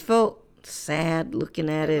 I felt sad looking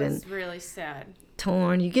at it. It was And really sad.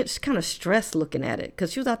 torn. You get kind of stressed looking at it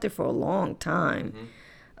because she was out there for a long time.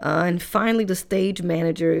 And finally, the stage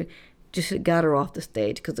manager just got her off the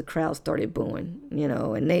stage because the crowd started booing,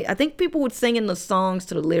 And I think people were singing the songs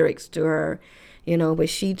to the lyrics to her, but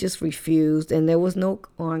she just refused. And there was no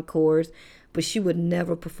encores, but she would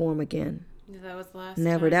never perform again. That was the last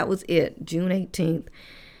Never. time. That was it, June 18th.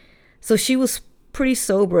 So she was pretty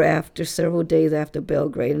sober after several days after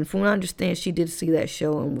Belgrade. And from what I understand, she did see that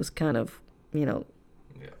show and was kind of,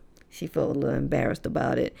 she felt a little embarrassed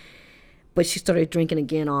about it. But she started drinking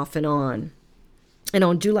again off and on. And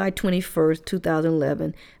on July 21st,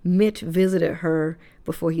 2011, Mitch visited her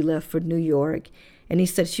before he left for New York. And he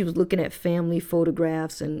said she was looking at family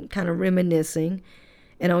photographs and kind of reminiscing.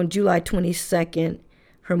 And on July 22nd,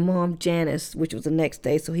 her mom, Janice, which was the next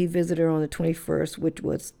day, so he visited her on the 21st, which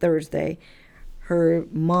was Thursday. Her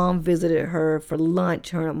mom visited her for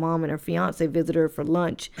lunch. Her mom and her fiance visited her for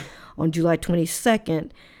lunch on July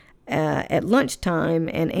 22nd. At lunchtime,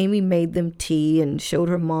 and Amy made them tea and showed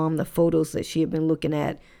her mom the photos that she had been looking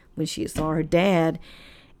at when she saw her dad.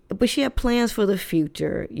 But she had plans for the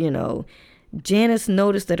future, Janice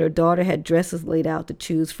noticed that her daughter had dresses laid out to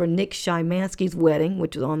choose for Nick Szymanski's wedding,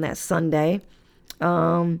 which was on that Sunday.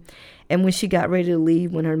 And when she got ready to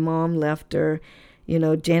leave, when her mom left her,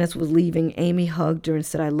 Janice was leaving, Amy hugged her and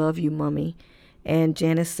said, "I love you, Mommy." And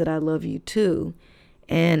Janice said, "I love you too."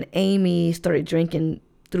 And Amy started drinking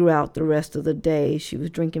throughout the rest of the day. She was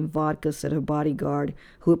drinking vodka, said her bodyguard,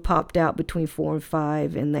 who had popped out between 4 and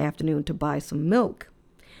 5 in the afternoon to buy some milk.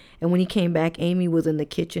 And when he came back, Amy was in the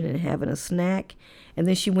kitchen and having a snack. And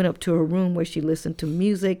then she went up to her room where she listened to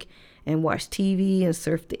music and watched TV and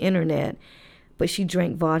surfed the internet. But she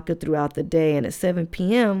drank vodka throughout the day. And at 7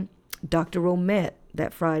 p.m., Dr. Romette,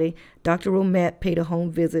 that Friday, Dr. Romette paid a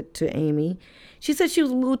home visit to Amy. She said she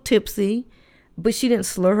was a little tipsy, but she didn't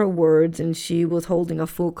slur her words, and she was holding a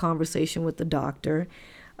full conversation with the doctor.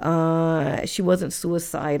 She wasn't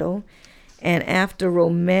suicidal. And after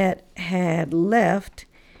Romette had left,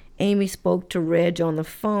 Amy spoke to Reg on the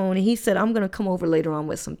phone. And he said, I'm going to come over later on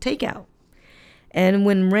with some takeout. And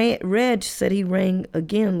when Reg said he rang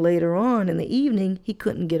again later on in the evening, he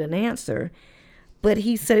couldn't get an answer. But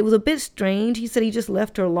he said it was a bit strange. He said he just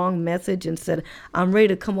left her a long message and said, I'm ready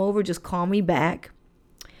to come over, just call me back.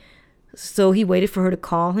 So he waited for her to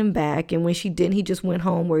call him back. And when she didn't, he just went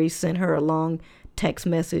home, where he sent her a long text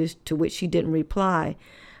message to which she didn't reply.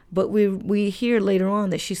 But we hear later on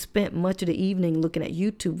that she spent much of the evening looking at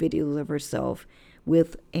YouTube videos of herself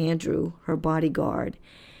with Andrew, her bodyguard.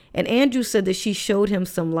 And Andrew said that she showed him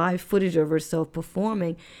some live footage of herself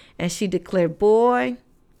performing, and she declared, boy,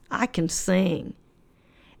 I can sing.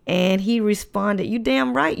 And he responded, you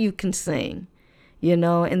damn right you can sing, you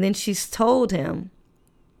know. And then she's told him,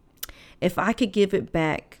 if I could give it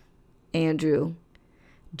back, Andrew,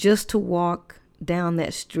 just to walk down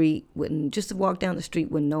the street with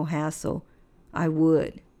no hassle, I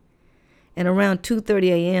would. And around 2:30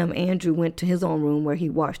 a.m., Andrew went to his own room where he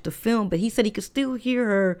watched the film, but he said he could still hear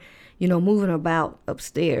her, you know, moving about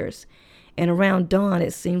upstairs. And around dawn,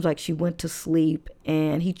 it seems like she went to sleep,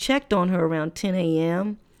 and he checked on her around 10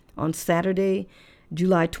 a.m. on Saturday,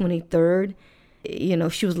 July 23rd. You know,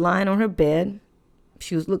 she was lying on her bed.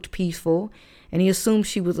 She looked peaceful, and he assumed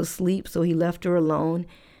she was asleep, so he left her alone,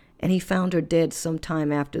 and he found her dead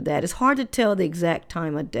sometime after that. It's hard to tell the exact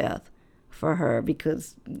time of death for her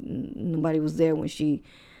because nobody was there when she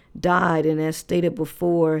died. And as stated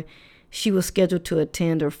before, she was scheduled to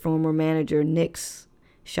attend her former manager, Nick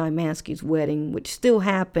Szymanski's wedding, which still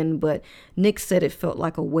happened, but Nick said it felt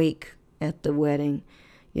like a wake at the wedding.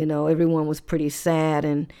 You know, everyone was pretty sad,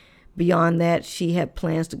 and beyond that, she had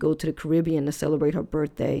plans to go to the Caribbean to celebrate her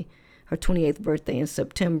birthday, her 28th birthday in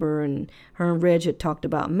September, and her and Reg had talked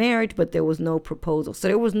about marriage, but there was no proposal. So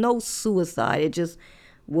there was no suicide. It just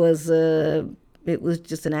was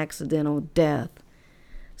just an accidental death.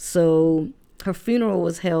 So her funeral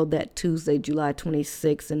was held that Tuesday, July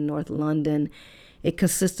 26th in North London. It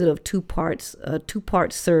consisted of a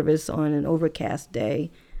two-part service on an overcast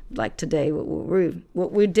day, like today, what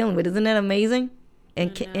we're dealing with. Isn't that amazing?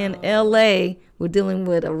 In LA, we're dealing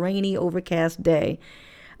with a rainy, overcast day.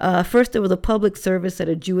 First, there was a public service at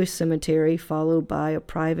a Jewish cemetery, followed by a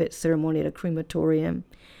private ceremony at a crematorium.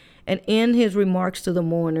 And in his remarks to the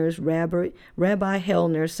mourners, Rabbi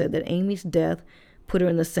Hellner said that Amy's death put her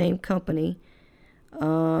in the same company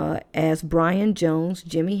as Brian Jones,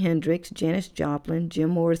 Jimi Hendrix, Janis Joplin,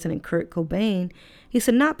 Jim Morrison, and Kurt Cobain. He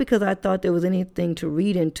said, not because I thought there was anything to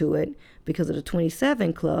read into it because of the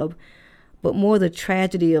 27 Club, but more the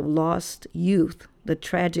tragedy of lost youth, the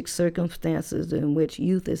tragic circumstances in which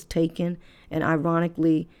youth is taken, and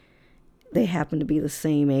ironically, they happen to be the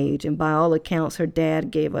same age. And by all accounts, her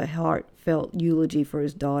dad gave a heartfelt eulogy for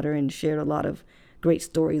his daughter and shared a lot of great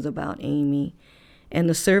stories about Amy. And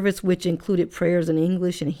the service, which included prayers in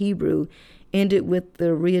English and Hebrew, ended with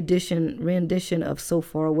the rendition of So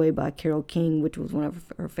Far Away by Carole King, which was one of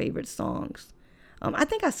her favorite songs. I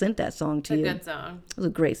think I sent that song to you. It's a good song. It was a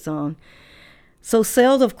great song. So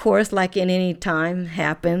sales, of course, like in any time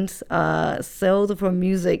happens, sales of her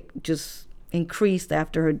music just increased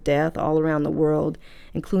after her death all around the world,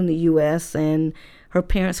 including the U.S., and her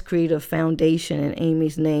parents created a foundation in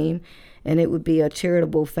Amy's name, and it would be a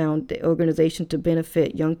charitable organization to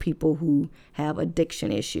benefit young people who have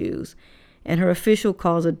addiction issues. And her official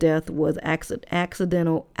cause of death was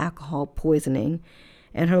accidental alcohol poisoning,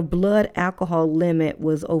 and her blood alcohol limit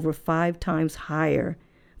was over 5 times higher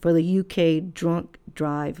for the UK drunk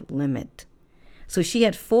drive limit. So she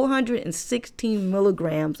had 416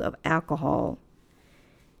 milligrams of alcohol,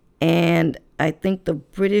 and I think the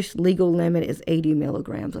British legal limit is 80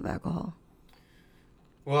 milligrams of alcohol.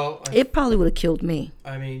 Well, it probably would have killed me.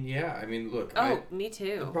 I mean, yeah. I mean, look. Me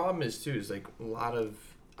too. The problem is like a lot of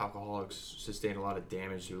alcoholics sustain a lot of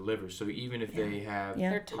damage to their liver. So even if they have...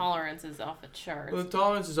 Their tolerance is off the charts. Well, the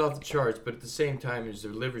tolerance is off the charts, but at the same time, is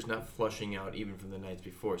their liver's not flushing out even from the nights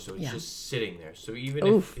before. So it's just sitting there. So even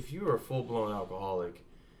if you are a full-blown alcoholic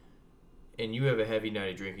and you have a heavy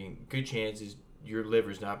night of drinking, good chances your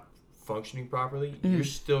liver's not functioning properly. You're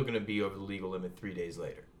still going to be over the legal limit 3 days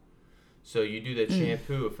later. So you do that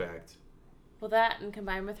shampoo effect. Well, that and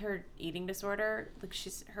combined with her eating disorder, like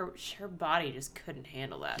her body just couldn't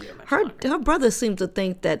handle that for much longer. Her brother seems to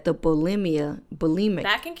think that the bulimic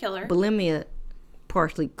that can kill her. Bulimia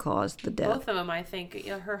partially caused the death. Both of them, I think.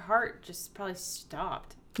 Her heart just probably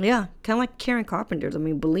stopped. Yeah, kind of like Karen Carpenter's. I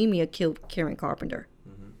mean, bulimia killed Karen Carpenter.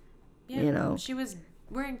 Mm-hmm. Yeah, you know, she was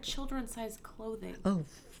wearing children's-sized clothing. Oh,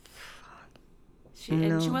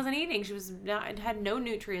 And she wasn't eating. She was not had no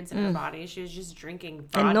nutrients in her body. She was just drinking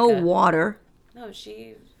vodka. And no water. No,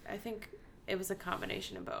 I think it was a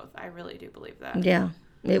combination of both. I really do believe that. Yeah.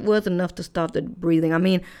 It was enough to stop the breathing. I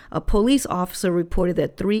mean, a police officer reported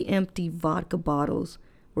that 3 empty vodka bottles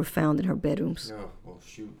were found in her bedrooms. Oh, well,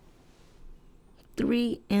 shoot.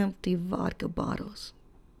 3 empty vodka bottles.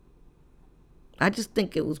 I just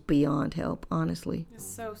think it was beyond help, honestly. It's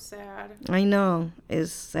so sad. I know.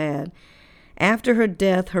 It's sad. After her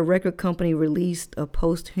death, her record company released a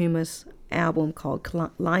posthumous album called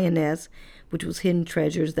Lioness, which was Hidden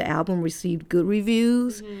Treasures. The album received good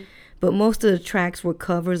reviews, but most of the tracks were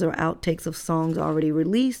covers or outtakes of songs already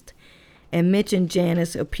released. And Mitch and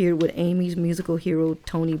Janice appeared with Amy's musical hero,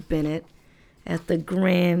 Tony Bennett, at the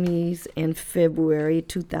Grammys in February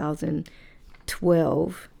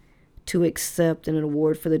 2012 to accept an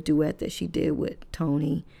award for the duet that she did with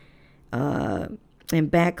Tony. And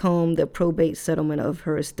back home, the probate settlement of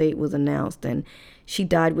her estate was announced, and she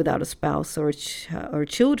died without a spouse. So her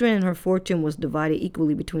children and her fortune was divided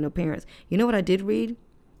equally between her parents. You know what I did read?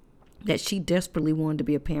 That she desperately wanted to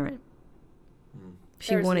be a parent.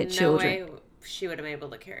 She wanted children. No way she would have been able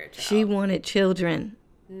to carry a child. She wanted children.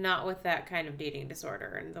 Not with that kind of eating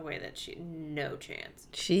disorder and the way that no chance.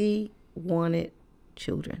 She wanted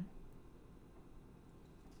children.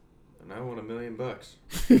 And I want $1 million.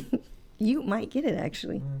 You might get it,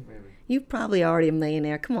 actually. Maybe. You're probably already a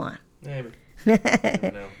millionaire. Come on. Maybe. I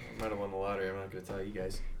don't know. I might have won the lottery. I'm not going to tell you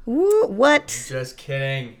guys. Woo, what? Just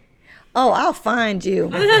kidding. Oh, I'll find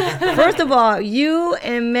you. First of all, you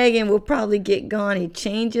and Megan will probably get gone and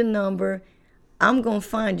change your number. I'm going to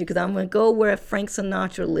find you because I'm going to go where Frank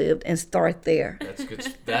Sinatra lived and start there. That's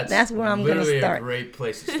good. That's where I'm going to literally start. a great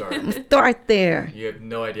place to start. Start there. You have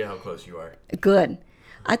no idea how close you are. Good.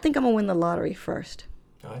 I think I'm going to win the lottery first.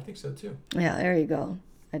 Oh, I think so too. Yeah, there you go.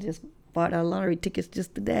 I just bought our lottery tickets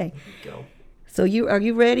just today. There you go. So are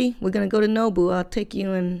you ready? We're going to go to Nobu. I'll take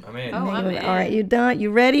you and... I'm in. Oh, I'm in. All right, you done?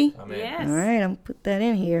 You ready? I'm in. Yes. All right, I'm going to put that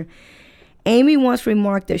in here. Amy once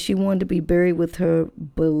remarked that she wanted to be buried with her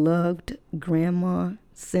beloved grandma,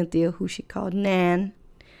 Cynthia, who she called Nan.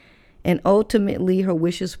 And ultimately, her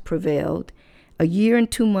wishes prevailed. A year and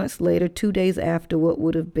 2 months later, 2 days after what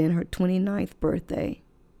would have been her 29th birthday,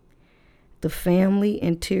 the family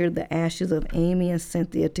interred the ashes of Amy and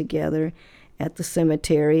Cynthia together at the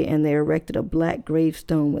cemetery, and they erected a black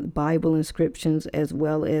gravestone with Bible inscriptions as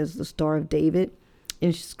well as the Star of David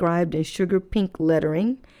inscribed in sugar pink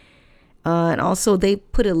lettering. And also they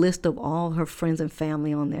put a list of all her friends and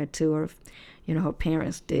family on there too. Her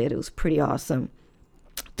parents did. It was pretty awesome.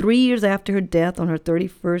 3 years after her death, on her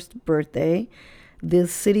 31st birthday, the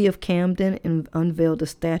city of Camden unveiled a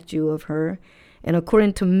statue of her. And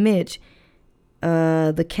according to Mitch,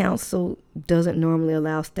 the council doesn't normally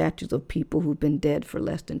allow statues of people who've been dead for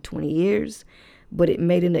less than 20 years, but it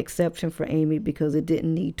made an exception for Amy because it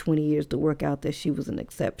didn't need 20 years to work out that she was an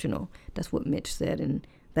exceptional. That's what Mitch said, and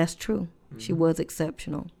that's true. Mm-hmm. She was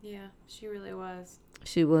exceptional. Yeah, she really was.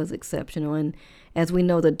 She was exceptional, and as we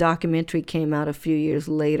know, the documentary came out a few years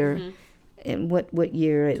later. Mm-hmm. And what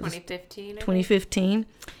year? It 2015. 2015.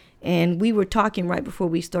 And we were talking right before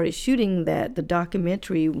we started shooting that the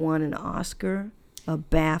documentary won an Oscar, a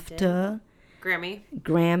BAFTA,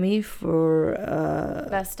 Grammy for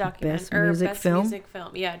best music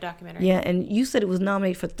film. Yeah, documentary. Yeah, and you said it was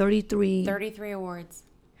nominated for 33 awards.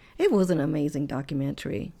 It was an amazing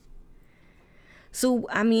documentary. So,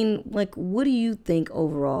 I mean, like, what do you think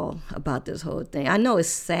overall about this whole thing? I know it's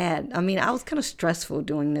sad. I mean, I was kind of stressful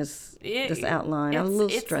doing this outline. I was a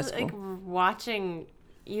little stressful. It's like watching...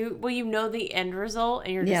 You know the end result,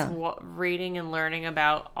 and you're just reading and learning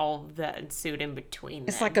about all that ensued in between.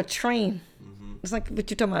 It's like a train. Mm-hmm. It's like what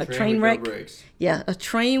you're talking about, a train wreck. No brakes. Yeah, a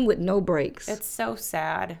train with no brakes. It's so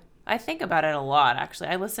sad. I think about it a lot, actually.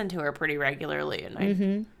 I listen to her pretty regularly,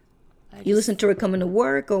 and you listen to her coming to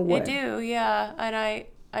work or what? I do, yeah. And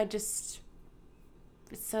I just,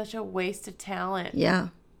 it's such a waste of talent. Yeah.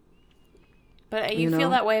 But you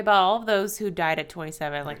feel that way about all of those who died at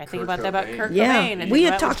 27. Like, I think about that about Kurt Cobain. Yeah, we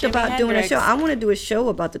had talked about doing a show. I want to do a show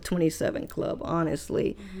about the 27 Club,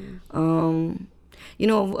 honestly.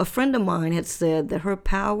 Mm-hmm. A friend of mine had said that her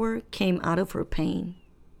power came out of her pain.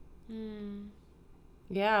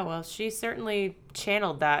 Yeah, well, she certainly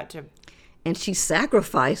channeled that to... And she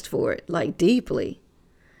sacrificed for it, like, deeply.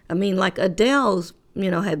 I mean, like Adele's,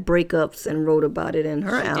 had breakups and wrote about it in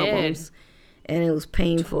her albums. Did. And it was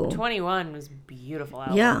painful. 21 was a beautiful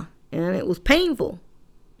album. Yeah, and it was painful.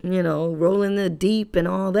 Rolling the deep and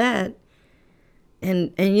all that.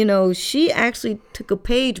 And she actually took a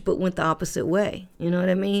page but went the opposite way. You know what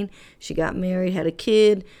I mean? She got married, had a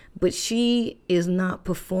kid, but she is not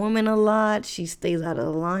performing a lot. She stays out of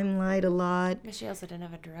the limelight a lot. But she also didn't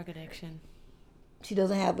have a drug addiction. She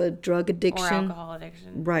doesn't have a drug addiction. Or alcohol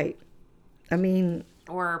addiction. Right. I mean...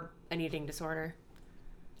 Or an eating disorder.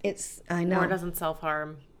 I know. Or doesn't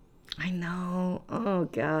self-harm. I know. Oh,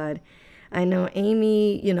 God. I know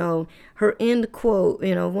Amy, her end quote,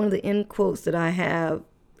 one of the end quotes that I have,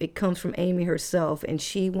 it comes from Amy herself. And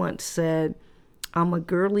she once said, "I'm a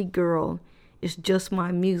girly girl. It's just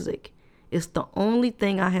my music. It's the only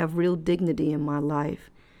thing I have real dignity in my life.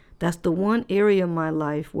 That's the one area of my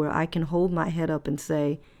life where I can hold my head up and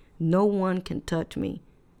say, no one can touch me.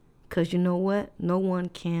 'Cause you know what? No one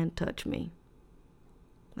can touch me."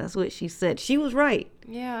 That's what she said. She was right.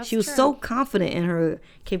 Yeah, that's she was true. so confident in her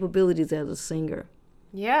capabilities as a singer.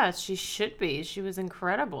 Yeah, she should be. She was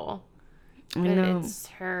incredible. I know. It's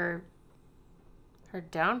her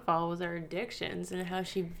downfall was her addictions and how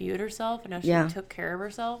she viewed herself and how she took care of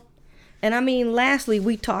herself. And I mean, lastly,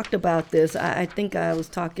 we talked about this. I think I was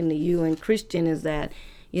talking to you and Christian, is that,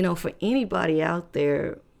 for anybody out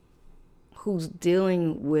there who's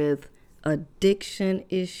dealing with addiction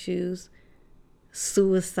issues,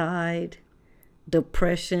 suicide,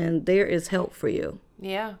 depression, there is help for you.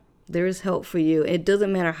 Yeah. There is help for you. It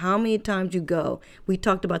doesn't matter how many times you go. We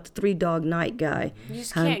talked about the 3 Dog Night guy. You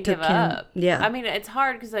just can't give up. Yeah. I mean, it's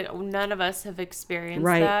hard because none of us have experienced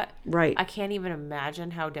right, that. Right. I can't even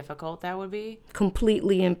imagine how difficult that would be.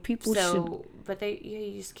 Completely. And people should. But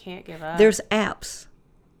you just can't give up. There's apps.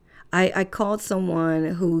 I called someone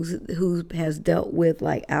who has dealt with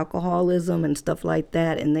like alcoholism and stuff like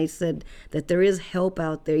that, and they said that there is help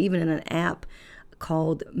out there, even in an app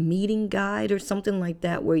called Meeting Guide or something like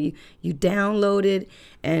that, where you download it,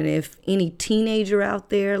 and if any teenager out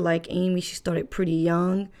there like Amy, she started pretty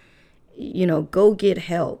young, go get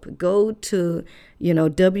help. Go to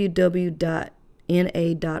www.na.org,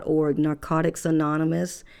 Narcotics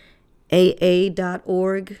Anonymous,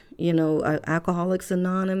 AA.org, Alcoholics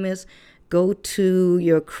Anonymous. Go to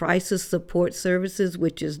your crisis support services,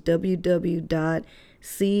 which is www.CSSN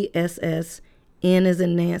as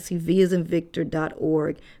in Nancy, V as in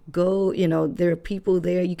Victor.org. Go, there are people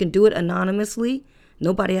there. You can do it anonymously.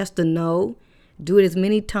 Nobody has to know. Do it as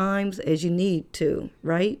many times as you need to,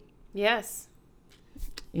 right? Yes.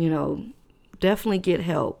 Definitely get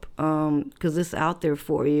help, because it's out there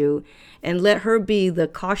for you. And let her be the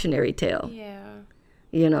cautionary tale. Yeah.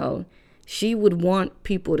 She would want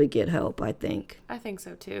people to get help, I think. I think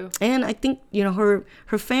so too. And I think, her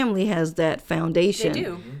family has that foundation. They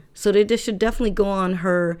do. So they should definitely go on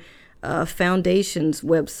her foundation's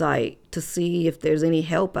website to see if there's any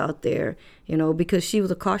help out there, because she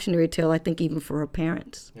was a cautionary tale, I think, even for her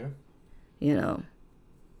parents. Yeah.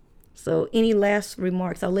 So any last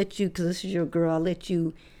remarks? I'll let you, because this is your girl, I'll let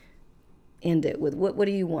you end it with. What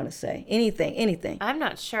do you want to say? Anything. I'm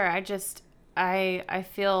not sure. I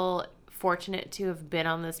feel fortunate to have been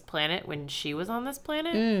on this planet when she was on this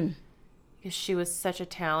planet. Because she was such a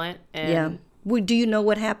talent. And Well, do you know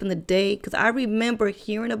what happened the day? Because I remember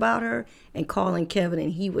hearing about her and calling Kevin,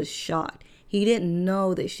 and he was shocked. He didn't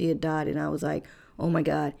know that she had died, and I was like, oh my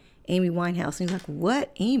God, Amy Winehouse. And he's like,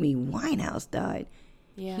 what? Amy Winehouse died?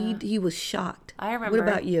 Yeah. He was shocked. I remember. What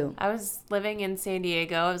about you? I was living in San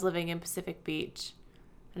Diego. I was living in Pacific Beach.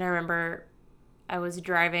 And I remember I was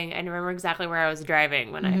driving. I remember exactly where I was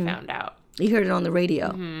driving when I found out. You heard it on the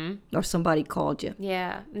radio? Or somebody called you?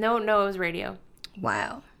 Yeah. No, it was radio.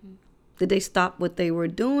 Wow. Did they stop what they were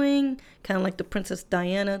doing? Kind of like the Princess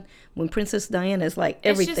Diana. When Princess Diana is like,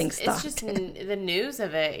 everything stopped. It's just the news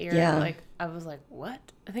of it. I was like, what?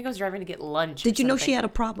 I think I was driving to get lunch. Did you know she had a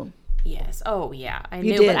problem? Yes. Oh, yeah. I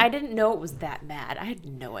You knew, did. but I didn't know it was that bad. I had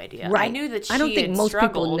no idea. Right. I knew that she I don't think had most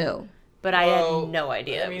struggled, people knew. But I had no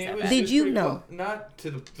idea. Did you know? Not to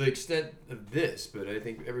the extent of this, but I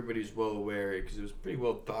think everybody's well aware, because it was pretty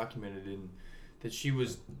well documented that she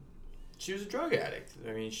was a drug addict.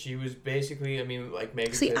 I mean, she was basically, like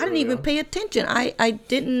Megan See, said I didn't even pay attention. I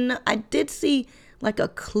did see like a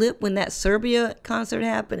clip when that Serbia concert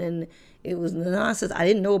happened, and it was nonsense. I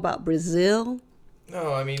didn't know about Brazil.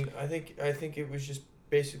 No, I think it was just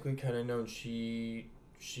basically kind of known. She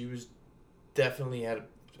was definitely had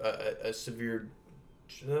a severe,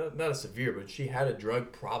 not a severe, but she had a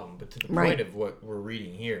drug problem. But to the point of what we're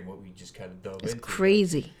reading here and what we just kind of dove into. It's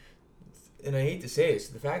crazy. And I hate to say it,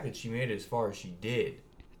 the fact that she made it as far as she did.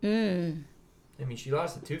 She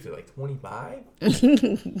lost a tooth at like 25. That's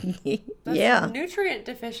nutrient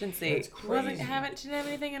deficiency. That's crazy. She didn't have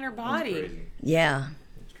anything in her body. That's crazy. Yeah.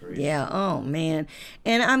 It's crazy. Yeah, oh man.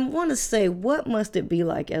 And I want to say, what must it be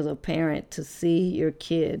like as a parent to see your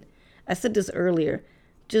kid, I said this earlier,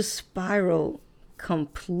 just spiral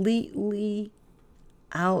completely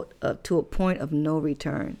out to a point of no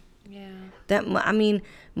return. Yeah. I mean,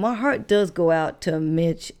 my heart does go out to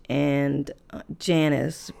Mitch and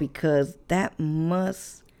Janice, because that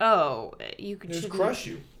must... Oh, you could Just crush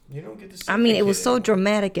you. You don't get to see I mean, the it was kid so anymore.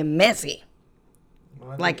 dramatic and messy.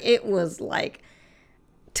 Well, I Like, think- it was like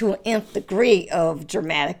to an nth degree of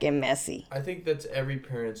dramatic and messy. I think that's every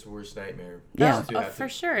parent's worst nightmare. Yeah. is to Oh, have for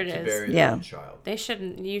to- sure it to is. bury Yeah. their own child.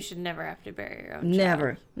 You should never have to bury your own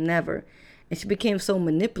Never, child. never. And she became so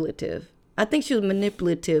manipulative. I think she was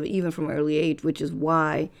manipulative even from an early age, which is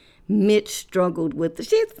why Mitch struggled with the,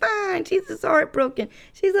 she's fine, she's just heartbroken,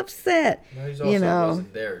 she's upset. No, he's also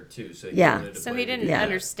wasn't there too, so he Yeah. wanted to So blame he didn't you.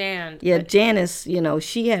 understand. Yeah, but- Janice,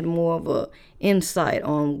 she had more of a insight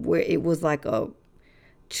on where it was like a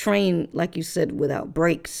train, like you said, without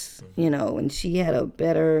brakes, and she had a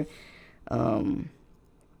better, I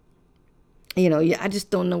just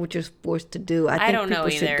don't know what you're supposed to do. I think don't know people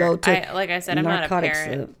should either. go to Like I said, I'm not a Narcotics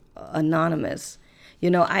parent. Anonymous.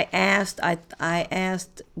 I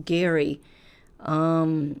asked Gary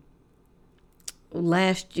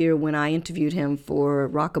last year when I interviewed him for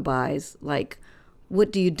Rockabye's, like,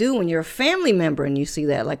 what do you do when you're a family member and you see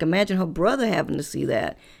that? Like, imagine her brother having to see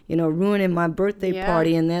that, ruining my birthday Yeah.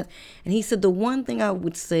 party and that. And he said the one thing I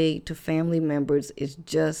would say to family members is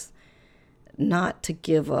just not to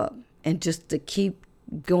give up and just to keep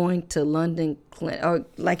going to London or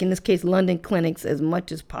like in this case London clinics as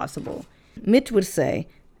much as possible. Mitch would say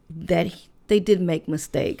that they did make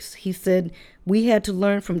mistakes. He said we had to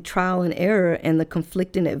learn from trial and error and the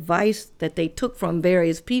conflicting advice that they took from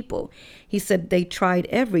various people. He said they tried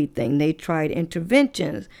everything. They tried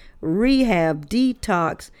interventions, rehab,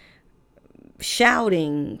 detox,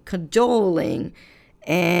 shouting, cajoling,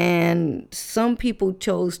 and some people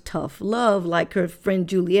chose tough love, like her friend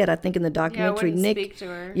Juliet, I think in the documentary. wouldn't Nick, speak to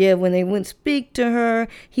her. Yeah, when they wouldn't speak to her,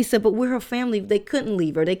 he said, but we're her family. They couldn't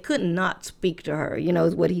leave her. They could not speak to her,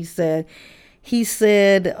 is what he said. He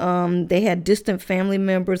said they had distant family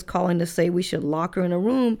members calling to say we should lock her in a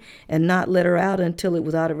room and not let her out until it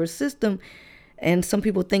was out of her system. And some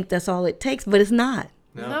people think that's all it takes, but it's not.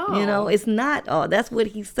 No. It's not all. That's what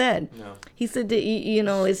he said. No. He said that,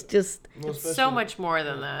 it's just, Well, It's so especially- much more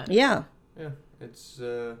than that. yeah. Yeah, it's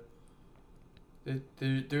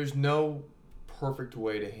there's no perfect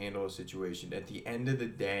way to handle a situation. At the end of the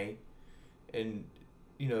day, and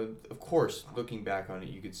of course, looking back on it,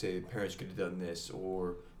 you could say the parents could have done this,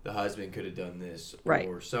 or the husband could have done this, Right.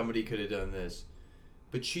 or somebody could have done this.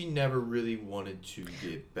 But she never really wanted to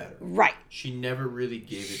get better. Right. She never really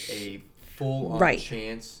gave it a full-on Right.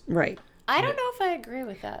 chance. Right. I don't know if I agree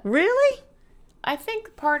with that. Really? I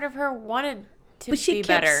think part of her wanted to But she be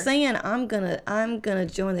kept better. saying, I'm gonna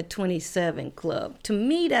join the 27 club. To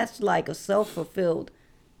me, that's like a self-fulfilled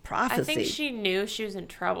prophecy. I think she knew she was in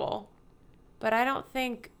trouble, but I don't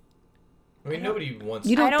think. I mean, nobody wants.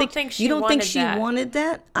 You don't I don't think, think she you don't think wanted she that. wanted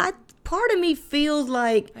that? Part of me feels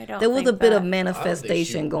like I don't there was a think bit that. of I don't think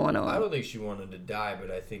manifestation going I on. don't think she wanted to die,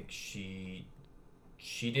 but I think she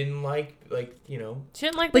didn't like She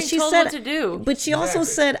didn't like But being she told said, what to do. but she also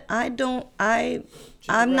Exactly. said, She's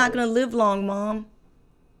a I'm not rebel. gonna live long, Mom.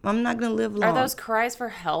 I'm not gonna live long. Are those cries for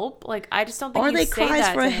help? Like, I just don't think Are you they say cries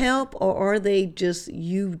that for to help, or are they just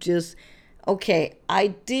okay, I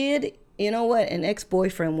did, you know what an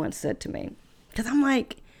ex-boyfriend once said to me, because I'm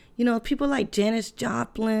like, people like Janis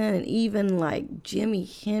Joplin and even like Jimi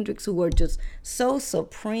Hendrix, who are just so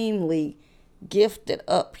supremely gifted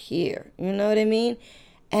up here, you know what I mean?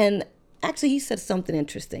 And actually he said something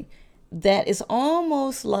interesting, that it's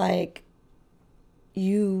almost like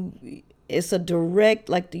it's a direct,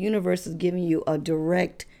 like the universe is giving you a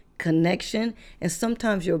direct connection, and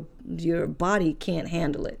sometimes your body can't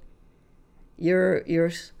handle it.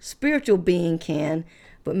 Your spiritual being can,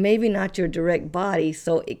 but maybe not your direct body,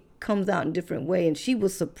 so it comes out in different way. And she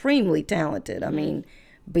was supremely talented. I mean,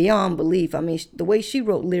 beyond belief. I mean, the way she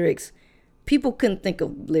wrote lyrics, people couldn't think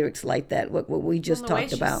of lyrics like that, what we just the way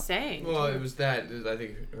talked she about. sang. Well, it was that. I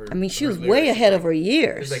think. I mean, she her was way lyrics, ahead of her It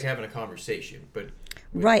years. was like having a conversation, but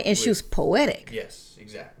Right, and she was poetic. Yes,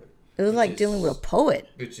 exactly. It was Which like is- dealing with a poet.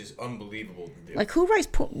 which is unbelievable to do. Like, who writes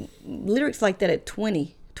lyrics like that at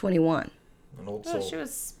 20, 21? An old No, soul. she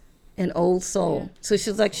was. An old soul. So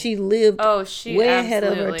she's like, she lived Oh, she way ahead of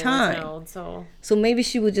her absolutely was time. an old soul. So maybe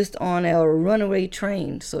she was just on a runaway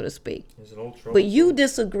train, so to speak. It's an old troll. But you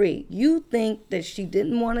disagree. You think that she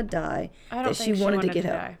didn't want to die, I don't that think she wanted to get to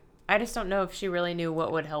help. die. I just don't know if she really knew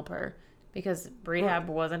what would help her. because rehab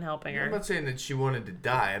wasn't helping I'm her. not saying that she wanted to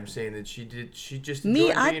die. I'm saying that she just Me,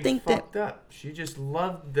 enjoyed I being think fucked up. She just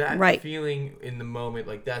loved that Right. feeling in the moment.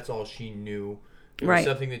 Like, that's all she knew. It was Right.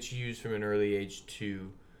 something that she used from an early age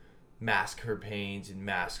to mask her pains and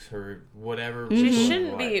mask her whatever. Mm-hmm. She was going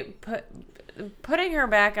shouldn't on. be putting her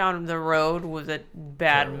back on the road was a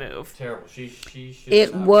bad move. Terrible. She should It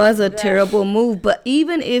stop. was a terrible move, but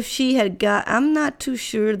even if she had I'm not too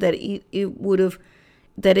sure that it would have,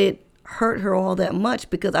 that it hurt her all that much,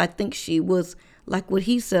 because I think she was, like what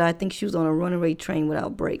he said, I think she was on a runaway train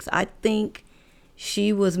without brakes. I think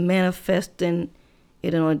she was manifesting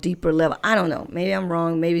it on a deeper level. I don't know. Maybe I'm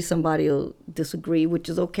wrong. Maybe somebody will disagree, which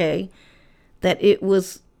is okay. That it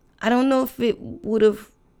was, I don't know if it would have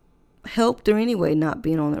helped her anyway, not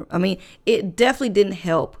being on the, I mean, it definitely didn't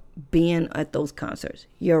help being at those concerts.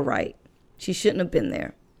 You're right. She shouldn't have been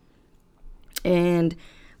there.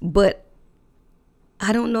 But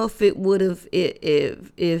I don't know if it would have,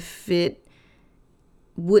 if it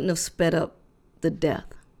wouldn't have sped up the death.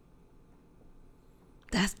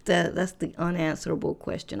 That's the unanswerable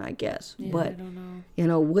question, I guess. Yeah, but I don't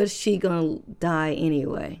know. Was she gonna die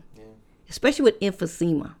anyway? Yeah. Especially with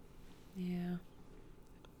emphysema. Yeah.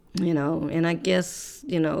 And I guess,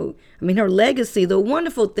 her legacy, the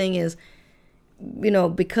wonderful thing is,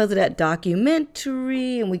 because of that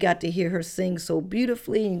documentary, and we got to hear her sing so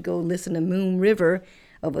beautifully, and go listen to Moon River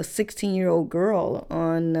of a 16-year-old girl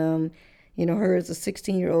on, her as a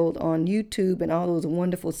 16-year-old on YouTube, and all those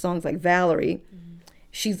wonderful songs like Valerie. Mm-hmm.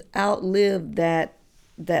 She's outlived that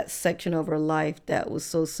section of her life that was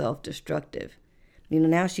so self-destructive.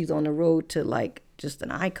 Now she's on the road to, like, just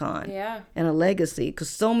an icon. Yeah. And a legacy, because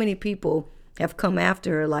so many people have come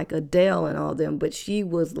after her, like Adele and all them, but she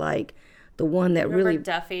was like the one that Remember really.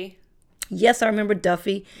 Duffy? Yes, I remember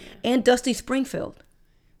Duffy. Yeah. And Dusty Springfield.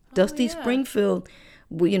 Dusty yeah. Springfield,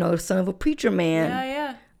 son of a preacher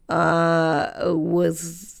man. Yeah.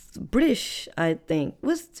 Was British, I think.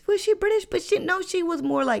 Was she British? But she was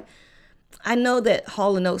more like, I know that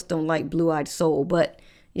Hall & Oates don't like Blue Eyed Soul, but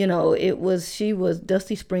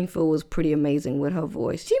Dusty Springfield was pretty amazing with her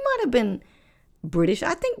voice. She might have been British.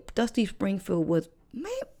 I think Dusty Springfield was,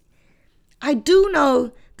 I do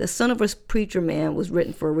know the Son of a Preacher Man was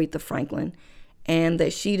written for Aretha Franklin, and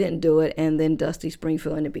that she didn't do it, and then Dusty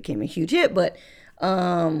Springfield, and it became a huge hit. But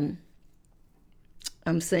I'm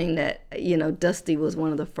saying that, Dusty was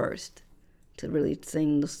one of the first to really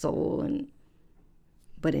sing the soul.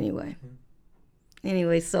 But anyway,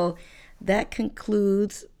 so that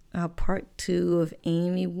concludes our part 2 of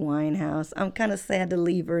Amy Winehouse. I'm kind of sad to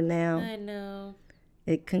leave her now. I know.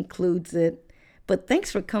 It concludes it. But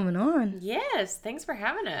thanks for coming on. Yes, thanks for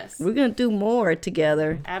having us. We're going to do more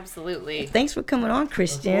together. Absolutely. Thanks for coming on,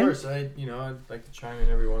 Christian. Of course, I'd like to chime in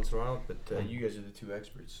every once in a while, but you guys are the two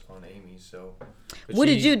experts on Amy, so.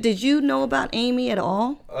 Did you know about Amy at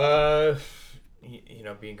all?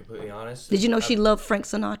 Being completely honest. Did you know she loved Frank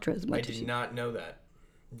Sinatra as much I did not know that.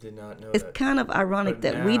 It's kind of ironic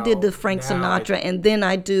But that we did the Frank Sinatra, and then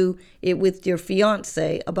I do it with your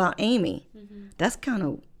fiance about Amy. Mm-hmm. That's kind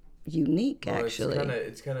of unique, actually.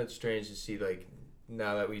 It's kind of strange to see, like,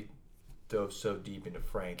 now that we dove so deep into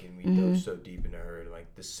Frank and we Mm-hmm. dove so deep into her,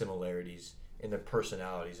 like the similarities in their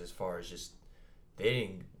personalities, as far as just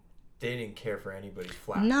they didn't care for anybody's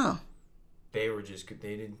flack. No. They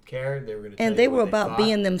didn't care. They were going to. And they were about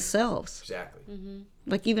being themselves. Exactly. Mm-hmm.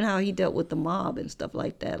 Like even how he dealt with the mob and stuff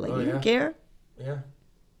like that. Like, Oh, you yeah. didn't care? Yeah.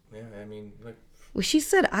 Yeah. I mean, like. Well, she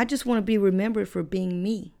said, "I just want to be remembered for being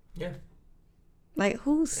me." Yeah. Like,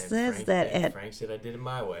 who says that at? Frank said, "I did it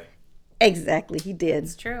my way." Exactly, he did.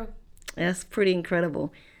 It's true. That's pretty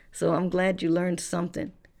incredible. So I'm glad you learned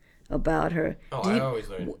something about her. Oh, I always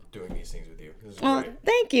learn doing these things with you. This is Oh, great.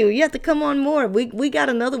 thank you. You have to come on more. We got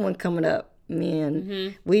another one coming up. Man,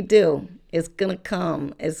 Mm-hmm. we do. It's gonna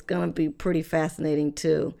come. It's gonna be pretty fascinating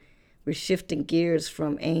too. We're shifting gears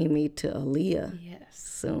from Amy to Aaliyah Yes.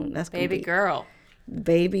 soon. That's gonna Baby be, girl.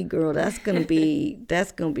 baby girl. That's gonna be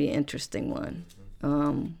an interesting one.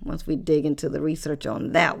 Once we dig into the research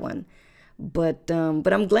on that one. But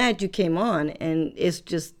I'm glad you came on, and it's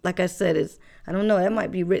just like I said. I don't know. That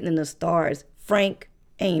might be written in the stars. Frank,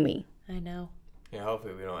 Amy. I know. Yeah.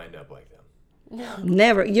 Hopefully, we don't end up like them.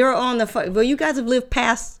 Never. You're on the. Well, you guys have lived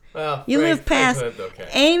past. Well, You lived past. Frank lived okay.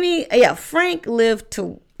 Amy, yeah, Frank lived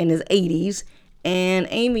in his 80s, and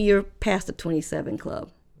Amy, you're past the 27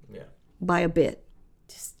 club Yeah. by a bit.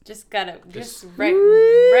 Just gotta right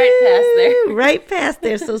past there. Right past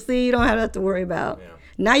there. So see, you don't have to worry about. Yeah.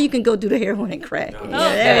 Now you can go do the heroin and crack. No,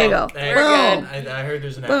 Yeah, there you go. Hey, We're Boom. good. I heard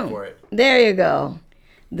there's an app Boom. for it. There you go.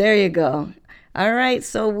 All right,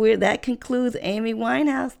 so that concludes Amy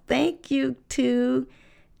Winehouse. Thank you to.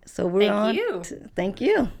 So we're Thank on. you. Thank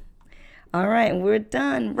you. All right, and we're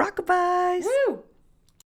done. Rockabye. Woo!